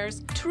storm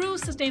repairs, true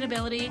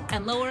sustainability,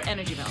 and lower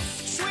energy bills.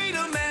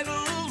 Sweeto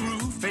Metal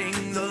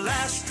Roofing, the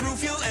last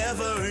roof you'll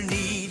ever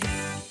need.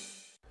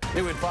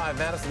 New at 5,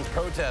 Madison's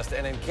protest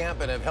and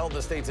encampment have held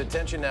the state's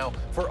attention now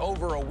for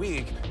over a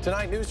week.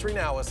 Tonight, News 3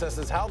 Now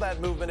assesses how that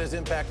movement is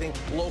impacting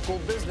local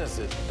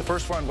businesses. The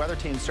First Warn weather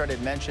team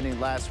started mentioning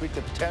last week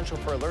the potential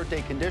for alert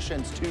day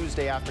conditions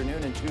Tuesday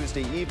afternoon and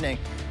Tuesday evening.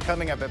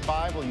 Coming up at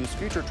 5, we'll use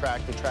Future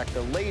Track to track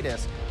the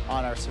latest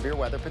on our severe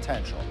weather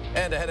potential.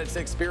 And ahead at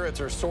 6, spirits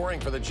are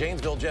soaring for the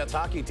Janesville Jets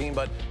hockey team,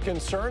 but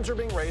concerns are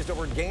being raised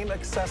over game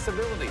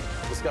accessibility.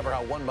 Discover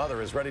how one mother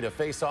is ready to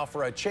face off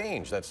for a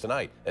change. That's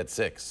tonight at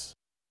 6.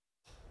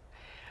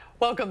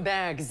 Welcome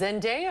back.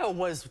 Zendaya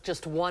was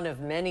just one of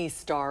many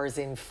stars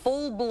in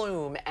full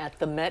bloom at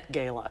the Met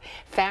Gala,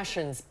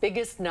 fashion's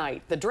biggest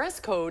night. The dress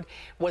code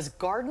was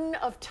Garden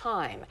of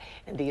Time,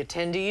 and the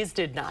attendees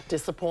did not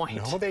disappoint.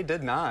 No, they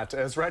did not.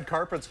 As red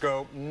carpets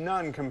go,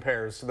 none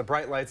compares to the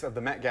bright lights of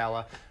the Met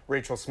Gala.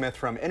 Rachel Smith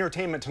from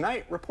Entertainment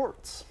Tonight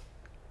reports.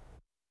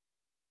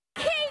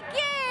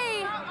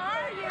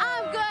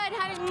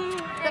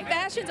 The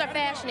fashions are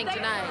fashioning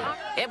tonight.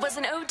 It was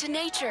an ode to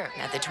nature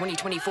at the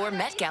 2024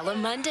 Met Gala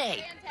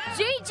Monday.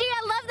 Gigi,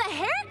 I love the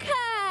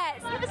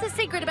haircut. Give us a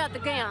secret about the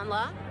gown,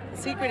 La.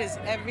 The secret is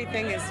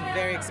everything is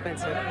very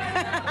expensive.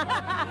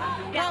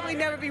 Probably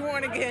never be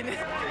worn again.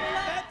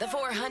 The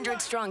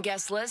 400-strong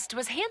guest list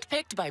was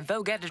handpicked by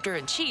Vogue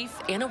editor-in-chief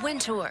Anna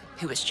Wintour,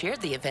 who has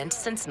chaired the event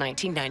since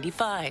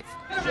 1995.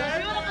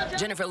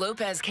 Jennifer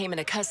Lopez came in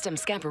a custom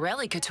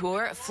Schiaparelli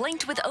couture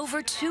flanked with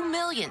over 2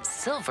 million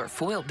silver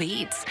foil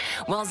beads,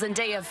 while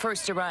Zendaya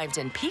first arrived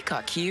in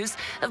peacock hues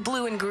of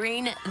blue and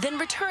green, then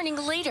returning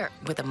later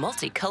with a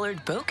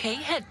multicolored bouquet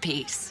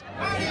headpiece.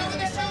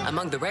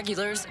 Among the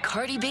regulars,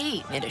 Cardi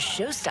B in a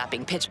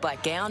show-stopping pitch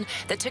black gown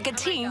that took a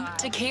team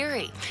to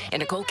carry, and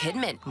Nicole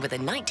Kidman with a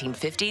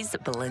 1950s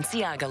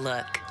Balenciaga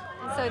look.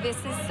 So this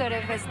is sort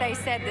of, as they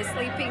said, the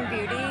sleeping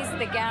beauties,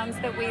 the gowns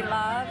that we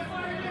love,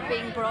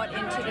 being brought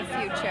into the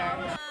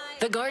future.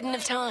 The Garden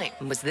of Time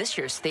was this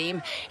year's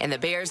theme, and the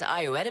Bears'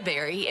 Io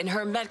Edeberry in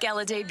her Met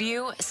Gala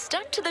debut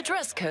stuck to the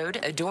dress code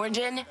adorned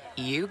in,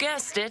 you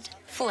guessed it,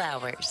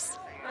 flowers.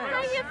 How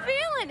are you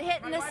feeling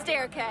hitting the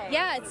staircase?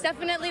 Yeah, it's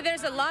definitely,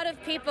 there's a lot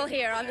of people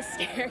here on the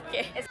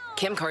staircase.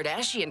 Kim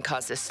Kardashian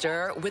caused a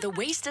stir with a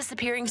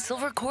waist-disappearing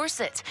silver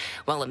corset,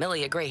 while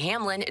Amelia Gray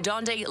Hamlin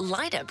donned a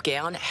light-up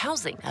gown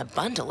housing a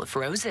bundle of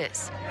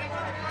roses.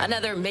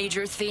 Another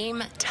major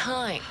theme,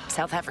 time.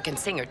 South African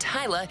singer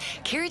Tyla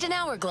carried an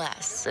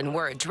hourglass and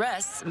wore a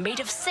dress made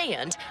of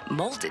sand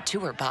molded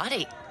to her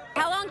body.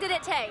 How long did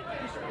it take?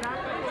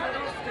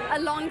 A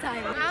long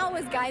time.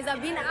 Hours, guys.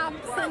 I've been up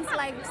since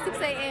like 6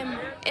 a.m.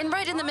 And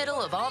right in the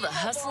middle of all the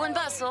hustle and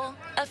bustle,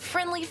 a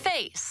friendly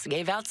face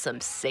gave out some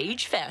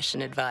sage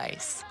fashion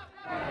advice.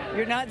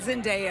 You're not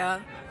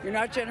Zendaya, you're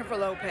not Jennifer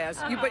Lopez,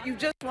 but you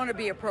just want to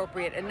be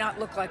appropriate and not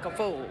look like a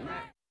fool.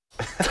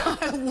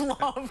 I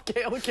love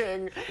Gayle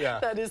King. Yeah.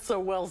 That is so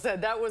well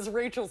said. That was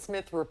Rachel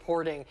Smith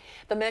reporting.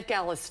 The Met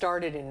Gala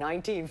started in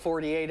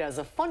 1948 as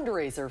a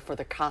fundraiser for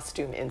the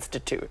Costume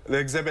Institute. The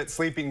exhibit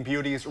Sleeping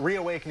Beauties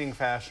Reawakening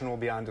Fashion will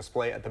be on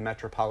display at the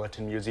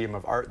Metropolitan Museum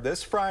of Art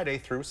this Friday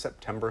through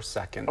September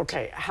 2nd.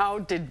 Okay, how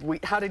did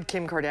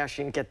Kim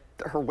Kardashian get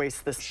her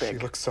waist this big? She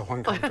looks so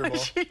uncomfortable.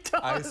 She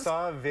does. I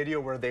saw a video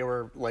where they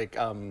were like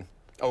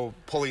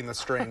pulling the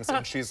strings,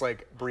 and she's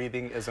like,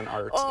 breathing is an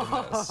art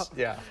in this.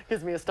 Yeah.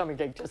 Gives me a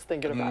stomachache just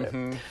thinking about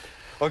it.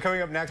 Well,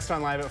 coming up next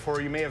on Live at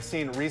 4, you may have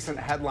seen recent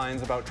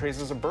headlines about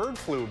traces of bird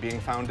flu being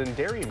found in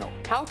dairy milk.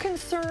 How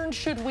concerned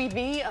should we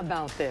be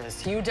about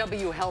this?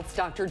 UW Health's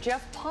Dr.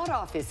 Jeff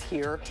Potoff is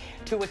here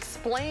to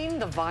explain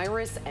the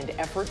virus and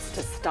efforts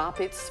to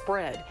stop its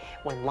spread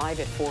when Live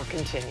at 4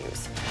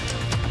 continues.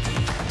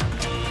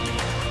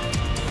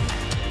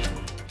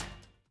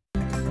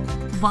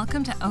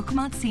 Welcome to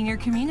Oakmont Senior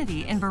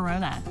Community in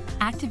Verona.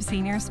 Active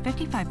seniors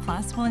 55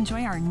 plus will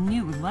enjoy our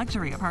new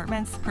luxury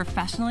apartments,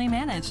 professionally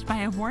managed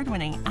by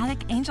award-winning Attic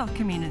Angel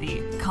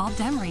Community. Call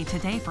Demery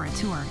today for a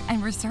tour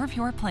and reserve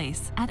your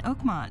place at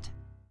Oakmont.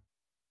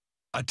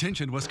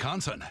 Attention,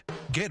 Wisconsin.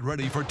 Get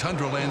ready for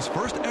Tundraland's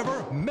first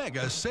ever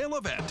mega sale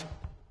event.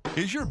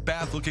 Is your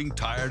bath looking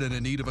tired and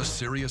in need of a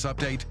serious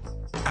update?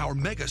 Our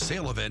mega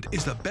sale event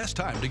is the best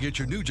time to get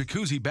your new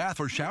jacuzzi, bath,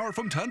 or shower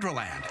from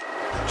Tundraland.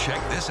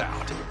 Check this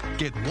out.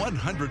 Get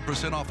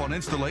 100% off on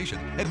installation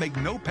and make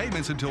no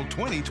payments until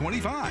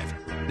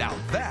 2025. Now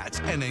that's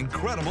an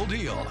incredible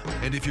deal.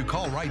 And if you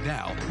call right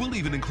now, we'll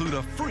even include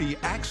a free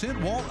accent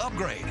wall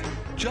upgrade.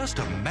 Just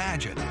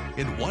imagine,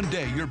 in one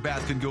day your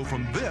bath can go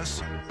from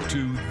this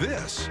to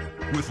this.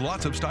 With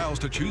lots of styles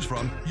to choose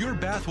from, your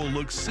bath will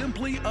look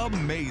simply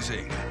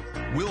amazing.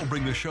 We'll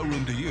bring the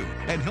showroom to you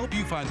and help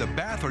you find the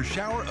bath or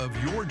shower of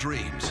your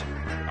dreams.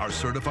 Our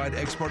certified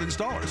expert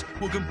installers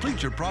will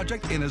complete your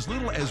project in as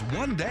little as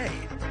 1 day.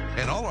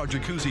 And all our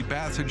jacuzzi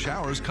baths and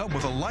showers come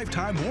with a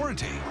lifetime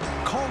warranty.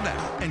 Call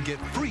now and get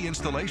free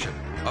installation,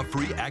 a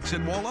free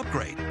accent wall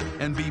upgrade,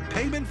 and be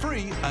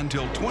payment-free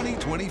until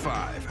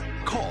 2025.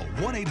 Call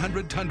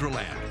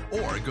 1-800-TUNDRALAND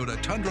or go to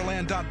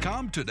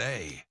tundraland.com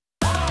today.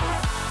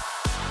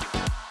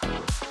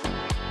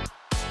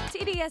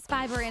 TDS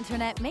Fiber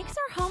Internet makes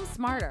our home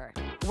smarter.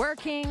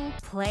 Working,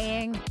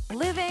 playing,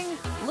 living,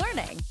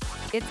 learning.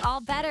 It's all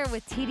better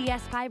with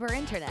TDS Fiber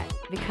Internet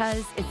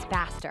because it's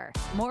faster,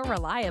 more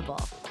reliable.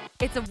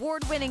 It's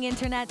award-winning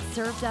internet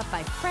served up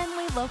by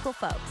friendly local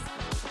folks.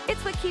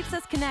 It's what keeps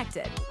us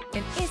connected.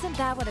 And isn't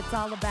that what it's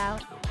all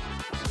about?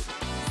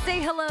 Say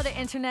hello to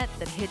internet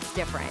that hits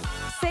different.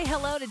 Say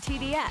hello to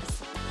TDS.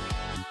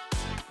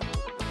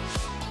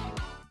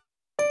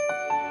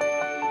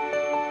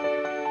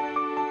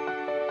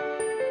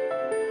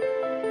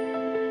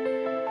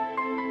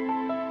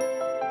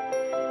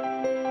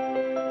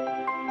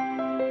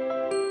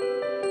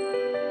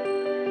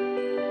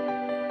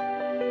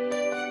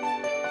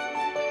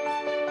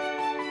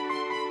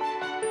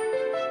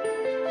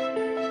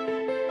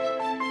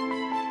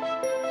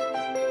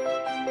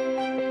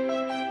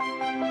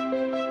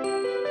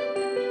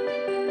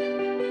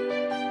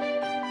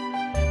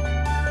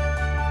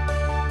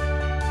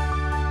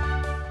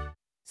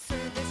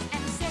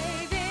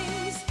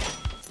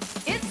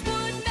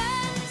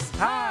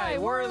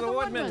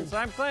 Woodman's.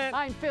 I'm Clint.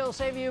 I'm Phil,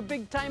 saving you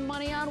big time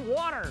money on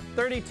water.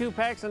 32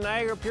 packs of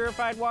Niagara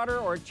purified water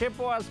or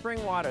Chippewa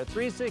spring water.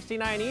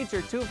 $3.69 each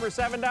or 2 for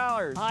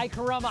 $7. Hi,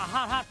 Caramba,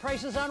 hot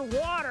prices on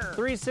water.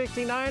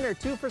 $3.69 or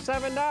 2 for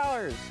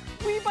 $7.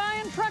 We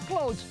buy in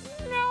truckloads.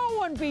 No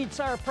one beats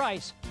our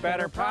price.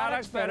 Better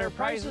products, better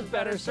prices,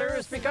 better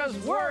service because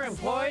we're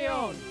employee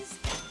owned.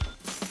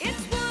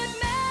 It's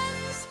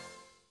Woodman's.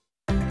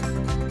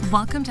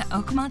 Welcome to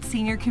Oakmont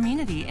Senior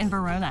Community in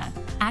Verona.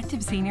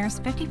 Active seniors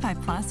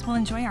 55 plus will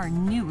enjoy our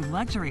new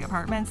luxury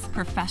apartments,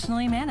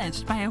 professionally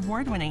managed by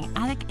award-winning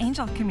Attic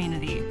Angel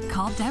Community.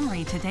 Call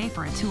Demery today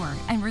for a tour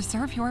and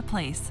reserve your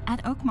place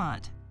at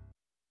Oakmont.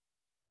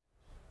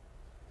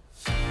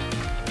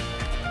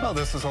 Well,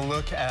 this is a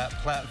look at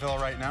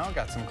Platteville right now.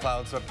 Got some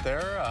clouds up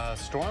there.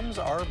 Storms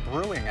are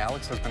brewing.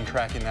 Alex has been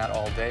tracking that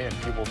all day, and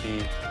he will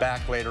be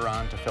back later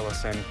on to fill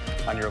us in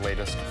on your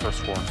latest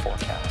first warn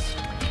forecast.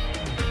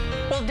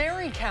 Well,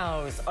 dairy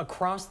cows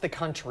across the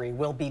country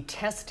will be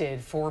tested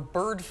for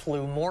bird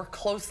flu more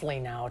closely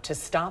now to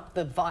stop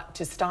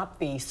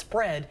the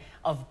spread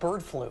of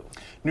bird flu.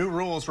 New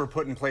rules were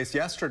put in place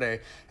yesterday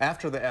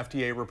after the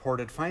FDA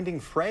reported finding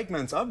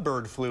fragments of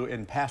bird flu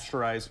in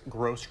pasteurized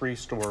grocery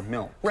store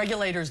milk.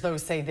 Regulators, though,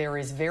 say there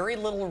is very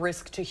little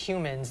risk to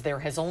humans. There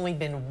has only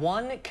been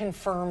one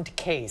confirmed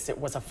case. It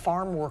was a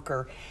farm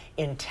worker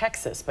in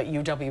Texas, but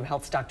UW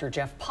Health's Dr.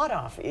 Jeff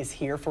Potoff is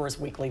here for his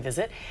weekly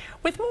visit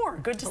with more.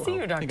 Good to see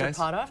you, Dr.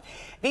 Potoff.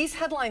 These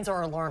headlines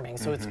are alarming,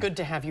 so it's good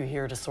to have you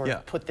here to sort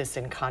of put this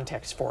in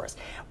context for us.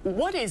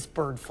 What is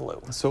bird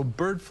flu? So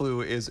bird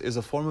flu is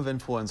a form of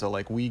influenza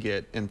like we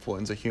get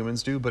influenza,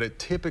 humans do, but it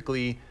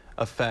typically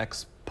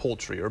affects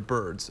poultry or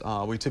birds.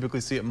 We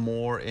typically see it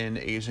more in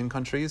Asian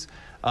countries.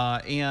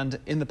 And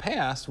in the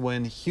past,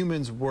 when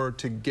humans were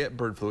to get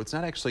bird flu, it's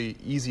not actually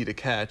easy to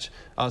catch.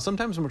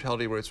 Sometimes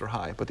mortality rates were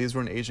high, but these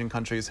were in Asian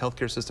countries.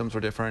 Healthcare systems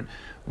were different.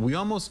 We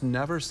almost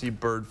never see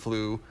bird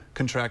flu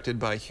contracted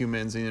by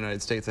humans in the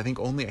United States. I think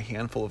only a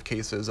handful of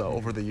cases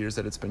over the years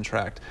that it's been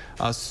tracked.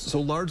 So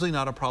largely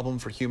not a problem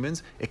for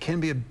humans. It can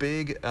be a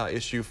big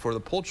issue for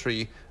the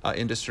poultry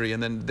industry,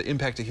 and then the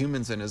impact to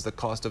humans then is the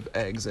cost of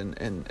eggs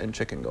and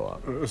chicken go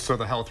up. So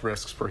the health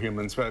risks for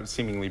humans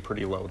seemingly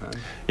pretty low then?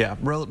 Yeah,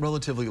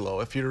 relatively low.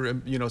 If you're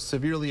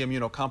severely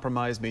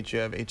immunocompromised, maybe you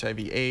have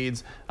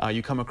HIV/AIDS,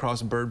 you come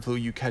across bird flu,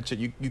 you catch it,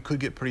 you could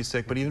get pretty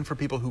sick. But even for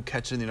people who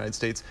catch it in the United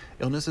States,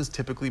 illness is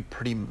typically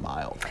pretty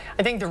mild.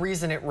 I think the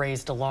reason it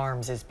raised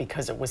alarms is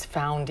because it was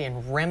found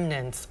in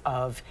remnants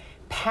of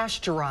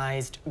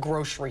pasteurized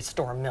grocery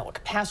store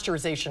milk.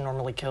 Pasteurization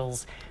normally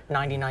kills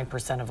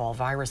 99% of all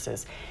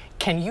viruses.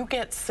 Can you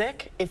get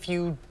sick if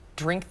you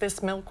drink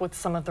this milk with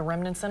some of the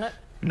remnants in it?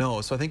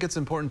 No, so I think it's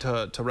important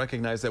to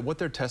recognize that what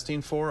they're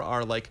testing for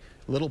are like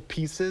little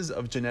pieces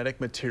of genetic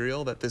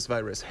material that this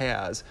virus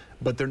has,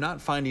 but they're not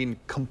finding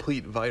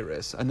complete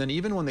virus. And then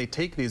even when they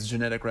take these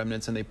genetic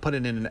remnants and they put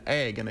it in an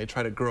egg and they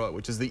try to grow it,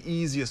 which is the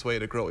easiest way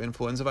to grow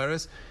influenza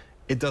virus,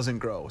 it doesn't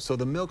grow. So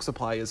the milk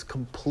supply is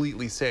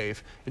completely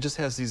safe. It just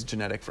has these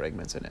genetic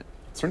fragments in it.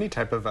 Is there any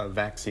type of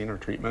vaccine or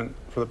treatment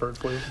for the bird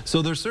flu?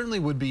 So there certainly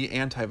would be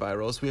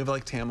antivirals. We have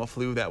like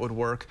Tamiflu that would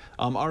work.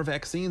 Our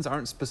vaccines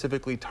aren't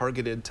specifically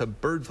targeted to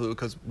bird flu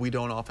because we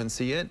don't often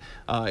see it.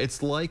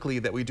 It's likely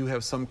that we do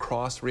have some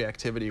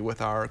cross-reactivity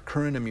with our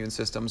current immune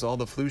systems. All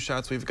the flu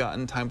shots we've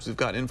gotten, times we've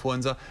got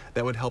influenza,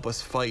 that would help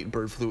us fight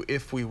bird flu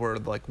if we were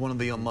like one of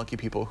the unlucky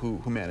people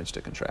who managed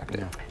to contract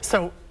it.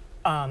 So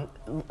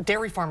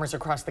dairy farmers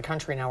across the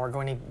country now are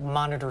going to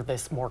monitor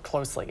this more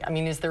closely. I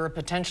mean, is there a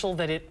potential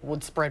that it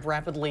would spread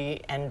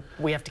rapidly and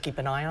we have to keep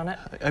an eye on it?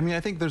 I mean, I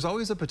think there's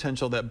always a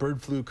potential that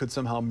bird flu could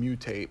somehow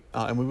mutate,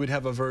 and we would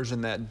have a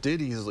version that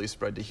did easily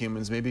spread to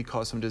humans, maybe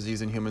cause some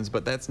disease in humans,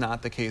 but that's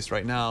not the case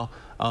right now.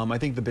 I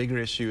think the bigger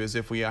issue is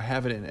if we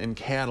have it in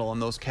cattle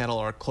and those cattle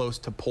are close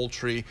to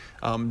poultry,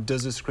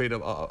 does this create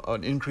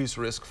an increased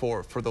risk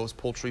for those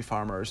poultry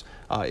farmers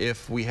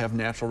if we have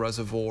natural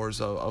reservoirs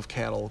of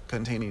cattle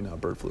containing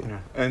bird flu? Yeah.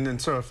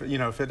 And so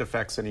if it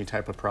affects any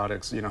type of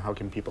products, how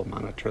can people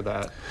monitor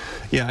that?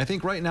 Yeah, I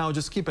think right now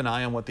just keep an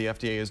eye on what the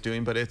FDA is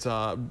doing, but it's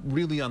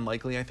really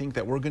unlikely, I think,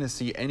 that we're going to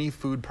see any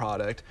food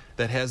product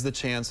that has the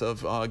chance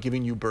of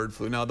giving you bird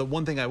flu. Now, the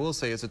one thing I will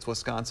say is it's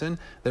Wisconsin.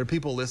 There are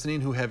people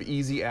listening who have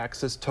easy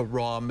access to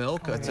raw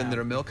milk that's in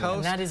their milk house.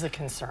 And that is a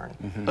concern.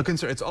 A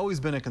concern. It's always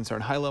been a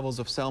concern. High levels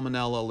of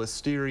salmonella,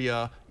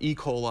 listeria, E.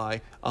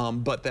 coli,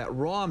 but that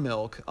raw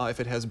milk, if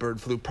it has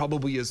bird flu,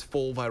 probably is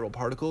full viral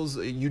particles.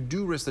 You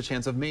do risk the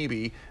chance of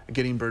maybe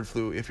getting bird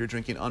flu if you're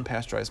drinking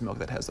unpasteurized milk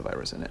that has the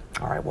virus in it.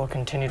 All right, we'll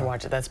continue to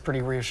watch it. That's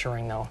pretty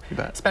reassuring, though. You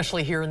bet.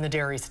 Especially here in the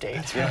dairy state.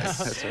 That's right.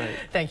 That's right.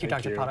 Thank you,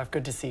 Dr. Potoff.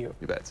 Good to see you.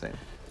 You bet. Same.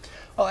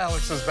 Well,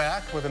 Alex is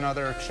back with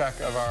another check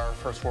of our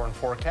first warn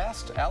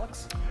forecast.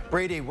 Alex?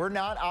 Brady, we're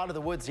not out of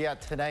the woods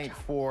yet tonight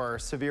for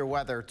severe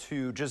weather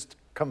to just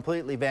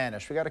completely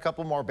vanished. We got a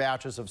couple more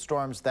batches of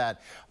storms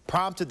that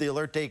prompted the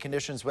alert day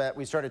conditions that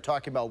we started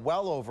talking about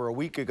well over a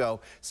week ago.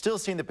 Still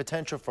seeing the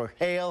potential for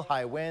hail,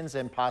 high winds,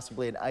 and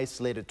possibly an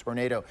isolated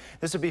tornado.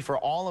 This would be for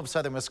all of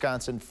southern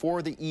Wisconsin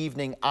for the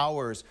evening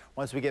hours.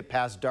 Once we get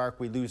past dark,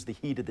 we lose the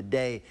heat of the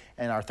day,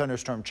 and our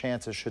thunderstorm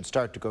chances should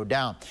start to go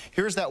down.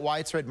 Here's that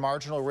widespread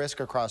marginal risk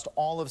across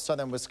all of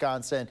southern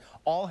Wisconsin.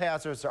 All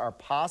hazards are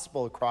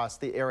possible across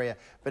the area,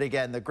 but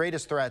again, the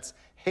greatest threats: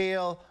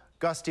 hail,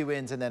 gusty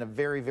winds, and then a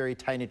very, very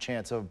tiny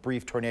chance of a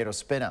brief tornado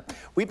spin-up.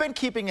 We've been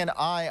keeping an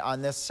eye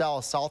on this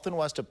cell south and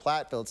west of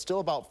Platteville. It's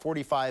still about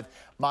 45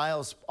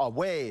 miles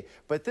away,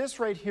 but this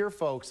right here,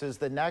 folks, is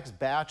the next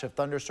batch of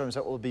thunderstorms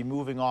that will be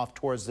moving off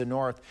towards the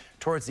north,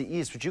 towards the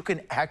east, which you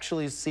can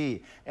actually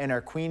see in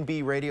our Queen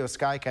Bee radio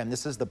skycam.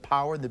 This is the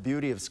power and the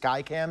beauty of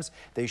skycams.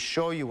 They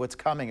show you what's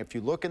coming. If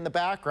you look in the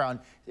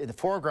background, in the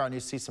foreground, you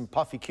see some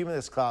puffy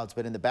cumulus clouds,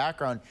 but in the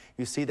background,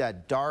 you see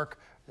that dark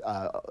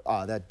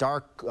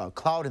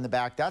cloud in the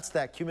back. That's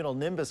that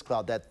cumulonimbus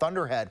cloud, that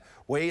thunderhead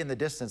way in the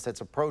distance that's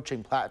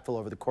approaching Platteville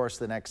over the course of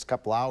the next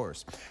couple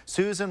hours.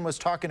 Susan was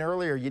talking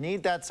earlier, you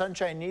need that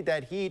sunshine, you need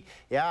that heat.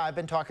 Yeah, I've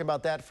been talking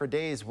about that for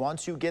days.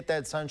 Once you get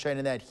that sunshine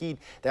and that heat,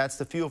 that's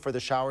the fuel for the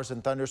showers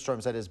and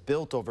thunderstorms that is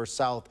built over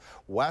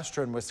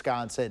southwestern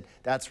Wisconsin.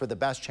 That's where the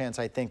best chance,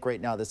 I think, right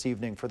now this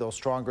evening for those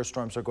stronger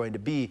storms are going to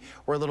be.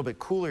 We're a little bit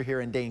cooler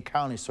here in Dane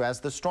County. So as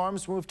the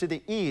storms move to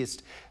the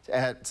east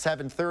at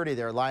 7:30,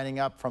 they're lining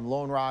up from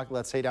Lone Rock,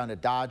 let's say down to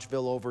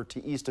Dodgeville, over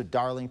to east of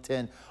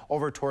Darlington,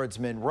 over towards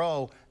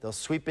Monroe. They'll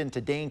sweep into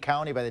Dane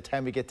County by the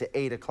time we get to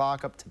 8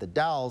 o'clock up to the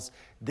Dells.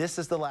 This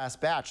is the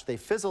last batch. They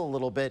fizzle a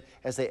little bit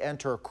as they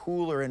enter a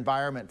cooler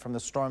environment from the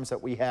storms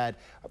that we had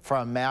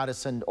from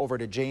Madison over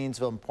to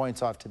Janesville and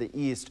points off to the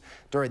east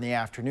during the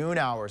afternoon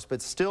hours.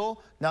 But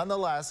still,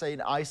 nonetheless,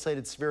 an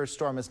isolated severe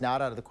storm is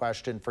not out of the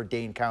question for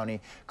Dane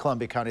County,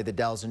 Columbia County, the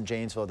Dells, and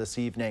Janesville this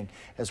evening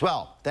as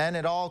well. Then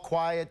it all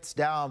quiets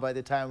down by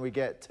the time we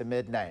get to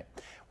midnight.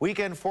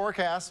 Weekend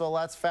forecast, so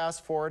let's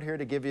fast forward here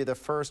to give you the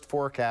first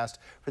forecast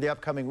for the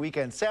upcoming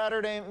weekend.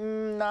 Saturday,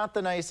 not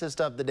the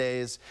nicest of the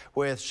days,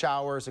 with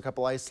showers, a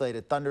couple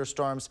isolated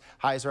thunderstorms,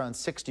 highs around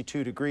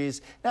 62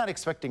 degrees. Not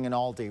expecting an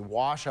all-day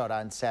washout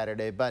on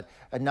Saturday, but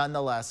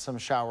nonetheless some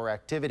shower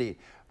activity.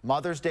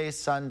 Mother's Day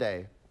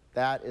Sunday,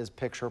 that is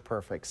picture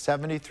perfect.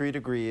 73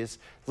 degrees.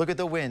 Look at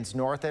the winds,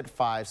 north at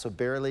 5, so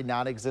barely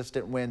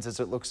non-existent winds as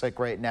it looks like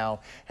right now,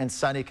 and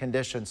sunny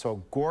conditions.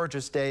 So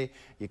gorgeous day.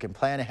 You can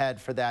plan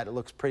ahead for that. It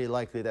looks pretty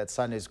likely that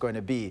Sunday is going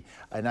to be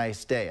a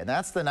nice day. And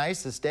that's the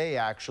nicest day,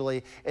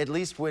 actually, at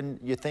least when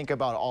you think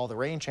about all the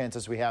rain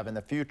chances we have in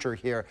the future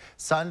here.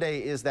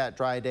 Sunday is that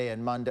dry day,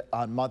 and Monday,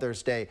 on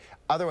Mother's Day.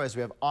 Otherwise,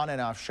 we have on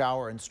and off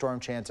shower and storm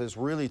chances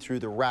really through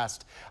the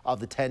rest of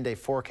the 10-day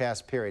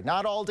forecast period.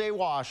 Not all day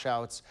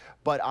washouts,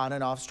 but on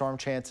and off storm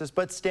chances,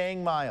 but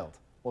staying mild.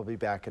 We'll be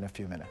back in a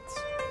few minutes.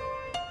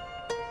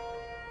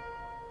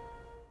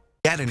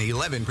 Get an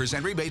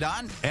 11% rebate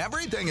on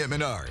everything at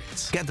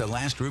Menards. Get the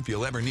last roof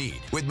you'll ever need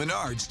with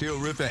Menards Steel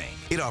Roofing.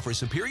 It offers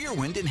superior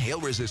wind and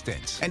hail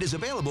resistance and is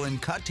available in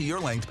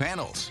cut-to-your-length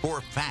panels for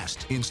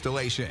fast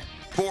installation.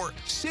 For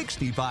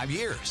 65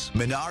 years,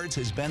 Menards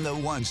has been the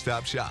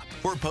one-stop shop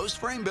for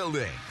post-frame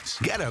buildings.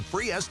 Get a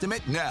free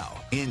estimate now,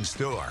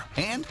 in-store,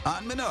 and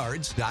on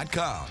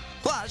Menards.com.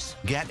 Plus,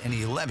 get an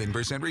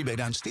 11%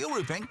 rebate on steel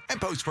roofing and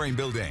post-frame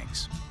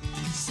buildings.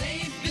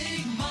 Save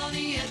big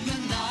money at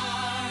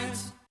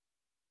Menards.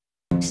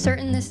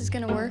 Certain this is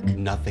gonna work?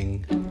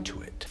 Nothing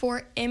to it.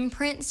 For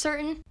imprint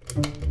certain?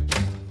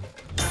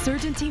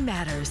 Certainty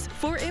matters.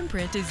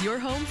 4imprint is your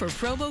home for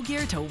promo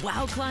gear to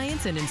wow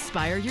clients and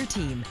inspire your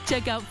team.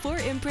 Check out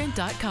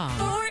 4imprint.com.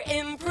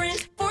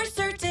 4imprint, for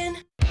certain.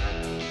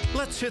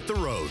 Let's hit the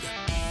road.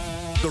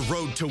 The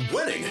road to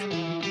winning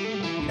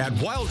at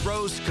Wild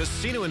Rose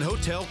Casino and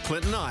Hotel,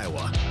 Clinton,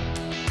 Iowa.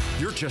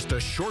 You're just a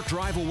short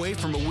drive away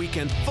from a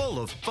weekend full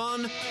of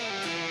fun,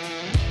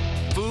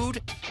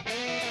 food,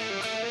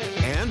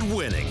 and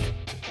winning.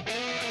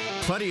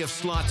 Plenty of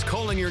slots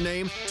calling your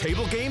name,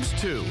 table games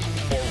too.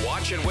 Or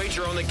watch and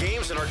wager on the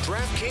games in our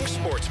DraftKings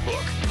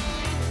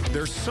Sportsbook.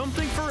 There's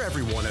something for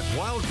everyone at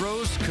Wild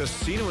Rose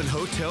Casino and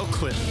Hotel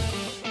Clinton.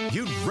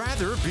 You'd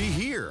rather be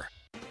here.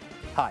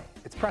 Hi,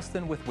 it's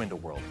Preston with Window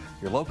World,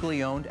 your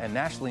locally owned and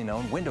nationally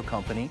known window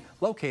company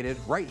located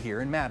right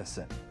here in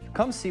Madison.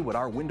 Come see what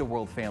our Window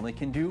World family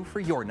can do for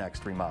your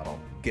next remodel.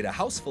 Get a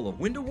house full of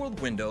Window World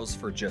windows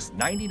for just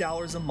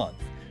 $90 a month.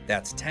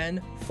 That's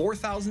 10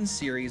 4000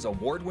 Series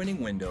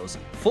award-winning windows,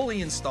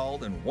 fully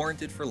installed and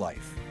warranted for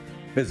life.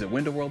 Visit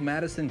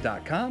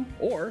windowworldmadison.com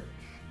or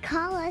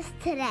call us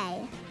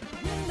today.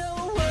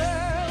 Window World.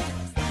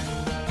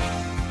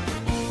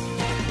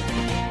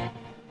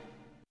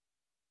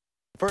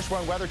 First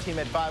One Weather Team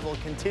at 5 will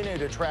continue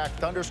to track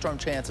thunderstorm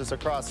chances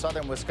across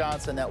southern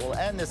Wisconsin that will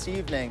end this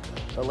evening.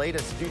 The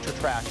latest future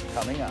track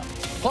coming up.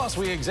 Plus,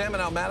 we examine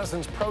how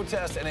Madison's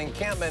protest and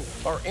encampment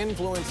are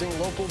influencing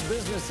local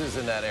businesses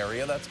in that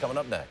area. That's coming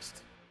up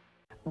next.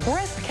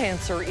 Breast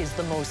cancer is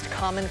the most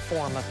common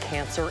form of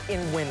cancer in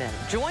women.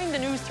 Join the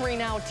News 3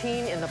 Now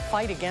team in the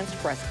fight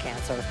against breast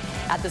cancer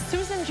at the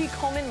Susan G.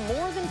 Komen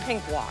More Than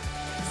Pink Walk,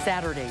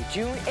 Saturday,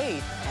 June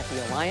 8th at the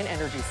Alliant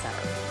Energy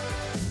Center.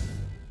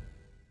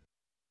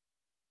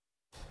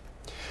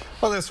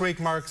 Well, this week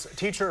marks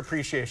Teacher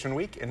Appreciation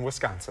Week in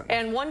Wisconsin.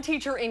 And one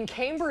teacher in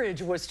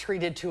Cambridge was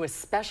treated to a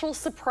special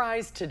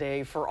surprise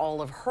today for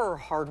all of her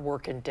hard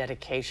work and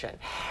dedication.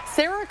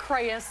 Sarah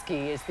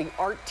Krajewski is the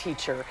art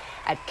teacher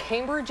at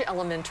Cambridge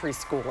Elementary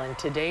School, and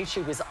today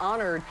she was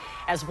honored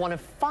as one of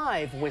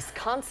 5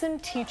 Wisconsin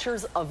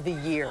Teachers of the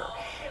Year.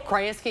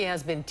 Krajewski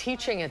has been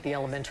teaching at the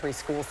elementary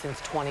school since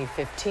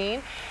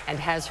 2015 and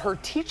has her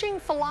teaching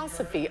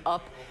philosophy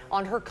up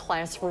on her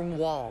classroom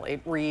wall. It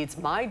reads,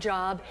 "My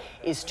job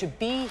is to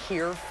be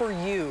here for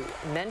you,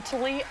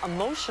 mentally,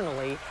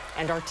 emotionally,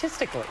 and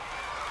artistically."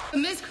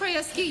 Ms.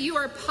 Krajewski, you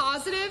are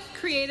positive,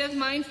 creative,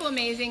 mindful,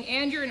 amazing,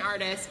 and you're an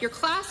artist. Your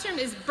classroom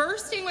is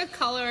bursting with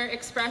color,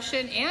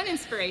 expression, and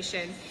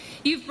inspiration.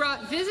 You've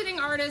brought visiting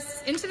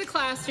artists into the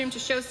classroom to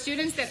show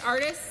students that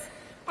artists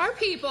are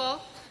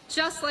people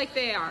just like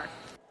they are.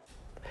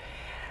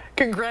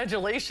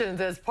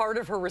 Congratulations. As part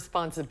of her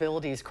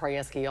responsibilities,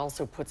 Krajewski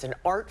also puts an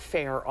art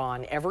fair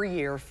on every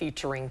year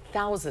featuring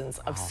thousands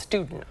of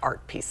student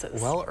art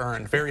pieces. Well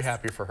earned. Very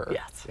happy for her.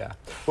 Yes. Yeah.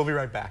 We'll be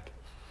right back.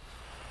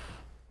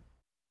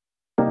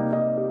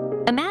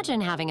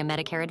 Imagine having a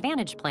Medicare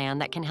Advantage plan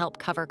that can help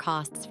cover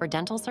costs for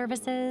dental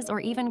services or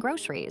even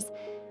groceries.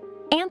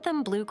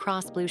 Anthem Blue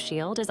Cross Blue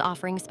Shield is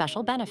offering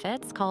special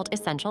benefits called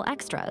Essential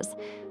Extras,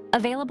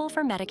 available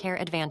for Medicare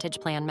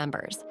Advantage plan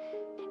members.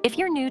 If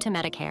you're new to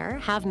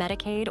Medicare, have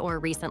Medicaid, or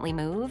recently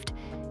moved,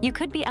 you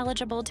could be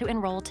eligible to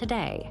enroll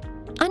today.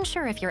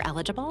 Unsure if you're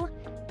eligible?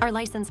 Our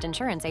licensed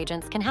insurance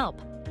agents can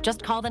help.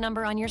 Just call the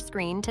number on your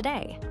screen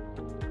today.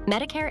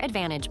 Medicare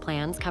Advantage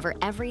plans cover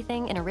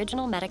everything in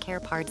original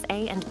Medicare Parts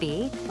A and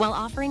B while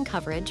offering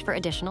coverage for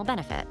additional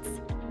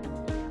benefits.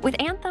 With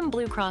Anthem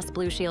Blue Cross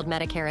Blue Shield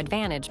Medicare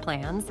Advantage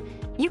plans,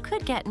 you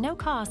could get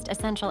no-cost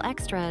essential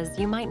extras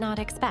you might not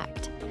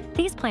expect.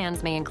 These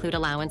plans may include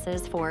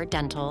allowances for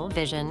dental,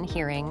 vision,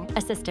 hearing,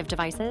 assistive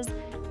devices,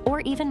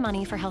 or even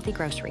money for healthy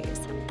groceries.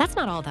 That's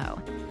not all, though.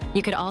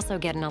 You could also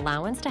get an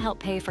allowance to help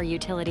pay for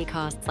utility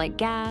costs like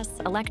gas,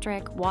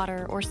 electric,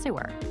 water, or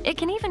sewer. It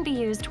can even be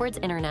used towards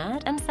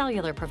internet and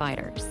cellular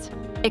providers.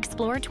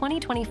 Explore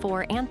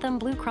 2024 Anthem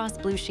Blue Cross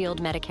Blue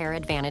Shield Medicare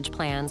Advantage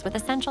plans with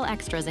essential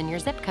extras in your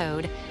zip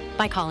code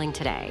by calling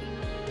today.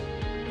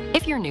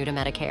 If you're new to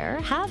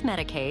Medicare, have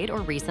Medicaid,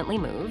 or recently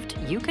moved,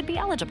 you could be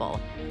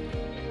eligible.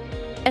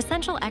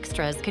 Essential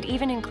extras could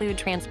even include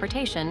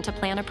transportation to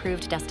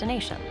plan-approved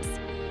destinations.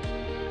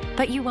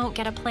 But you won't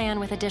get a plan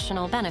with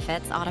additional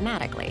benefits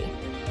automatically.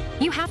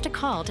 You have to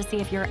call to see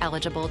if you're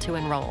eligible to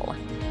enroll.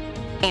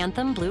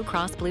 Anthem Blue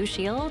Cross Blue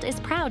Shield is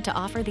proud to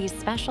offer these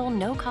special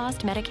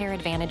no-cost Medicare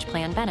Advantage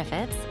plan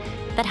benefits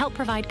that help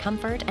provide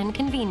comfort and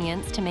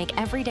convenience to make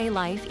everyday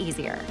life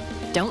easier.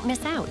 Don't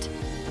miss out.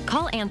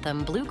 Call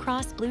Anthem Blue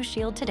Cross Blue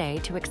Shield today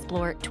to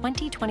explore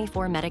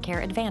 2024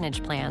 Medicare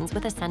Advantage plans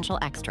with essential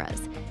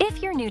extras.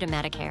 If you're new to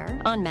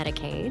Medicare, on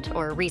Medicaid,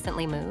 or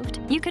recently moved,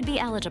 you could be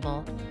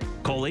eligible.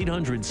 Call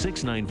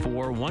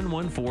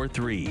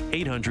 800-694-1143.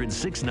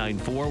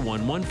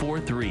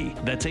 800-694-1143.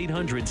 That's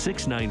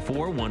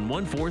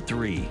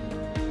 800-694-1143.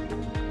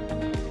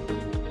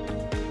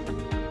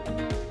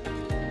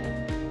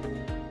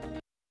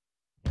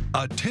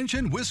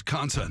 Attention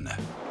Wisconsin!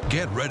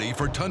 Get ready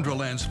for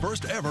Tundraland's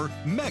first ever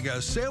mega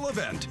sale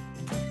event.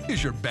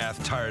 Is your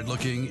bath tired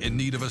looking, in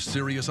need of a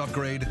serious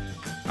upgrade?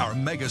 Our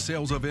mega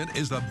sales event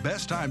is the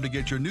best time to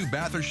get your new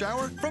bath or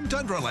shower from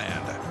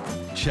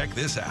Tundraland. Check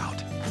this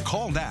out.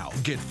 Call now,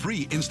 get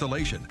free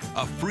installation,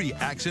 a free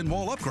accent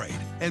wall upgrade,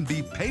 and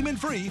be payment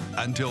free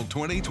until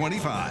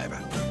 2025.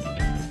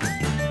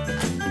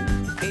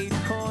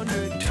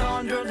 800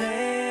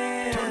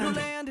 Tundraland.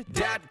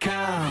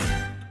 Tundraland.com.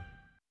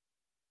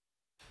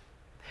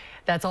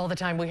 That's all the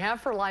time we have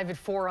for Live at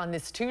 4 on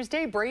this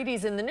Tuesday.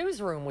 Brady's in the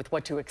newsroom with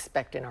what to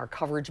expect in our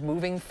coverage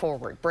moving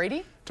forward.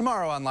 Brady?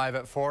 Tomorrow on Live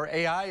at 4,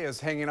 AI is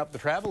hanging up the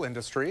travel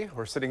industry.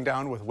 We're sitting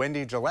down with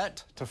Wendy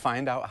Gillette to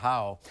find out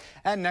how.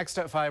 And next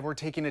at 5, we're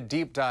taking a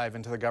deep dive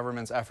into the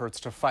government's efforts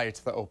to fight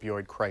the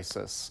opioid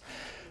crisis.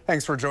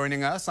 Thanks for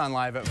joining us on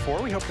Live at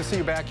 4. We hope to see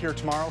you back here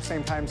tomorrow,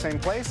 same time, same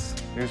place.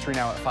 News 3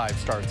 Now at 5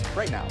 starts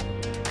right now.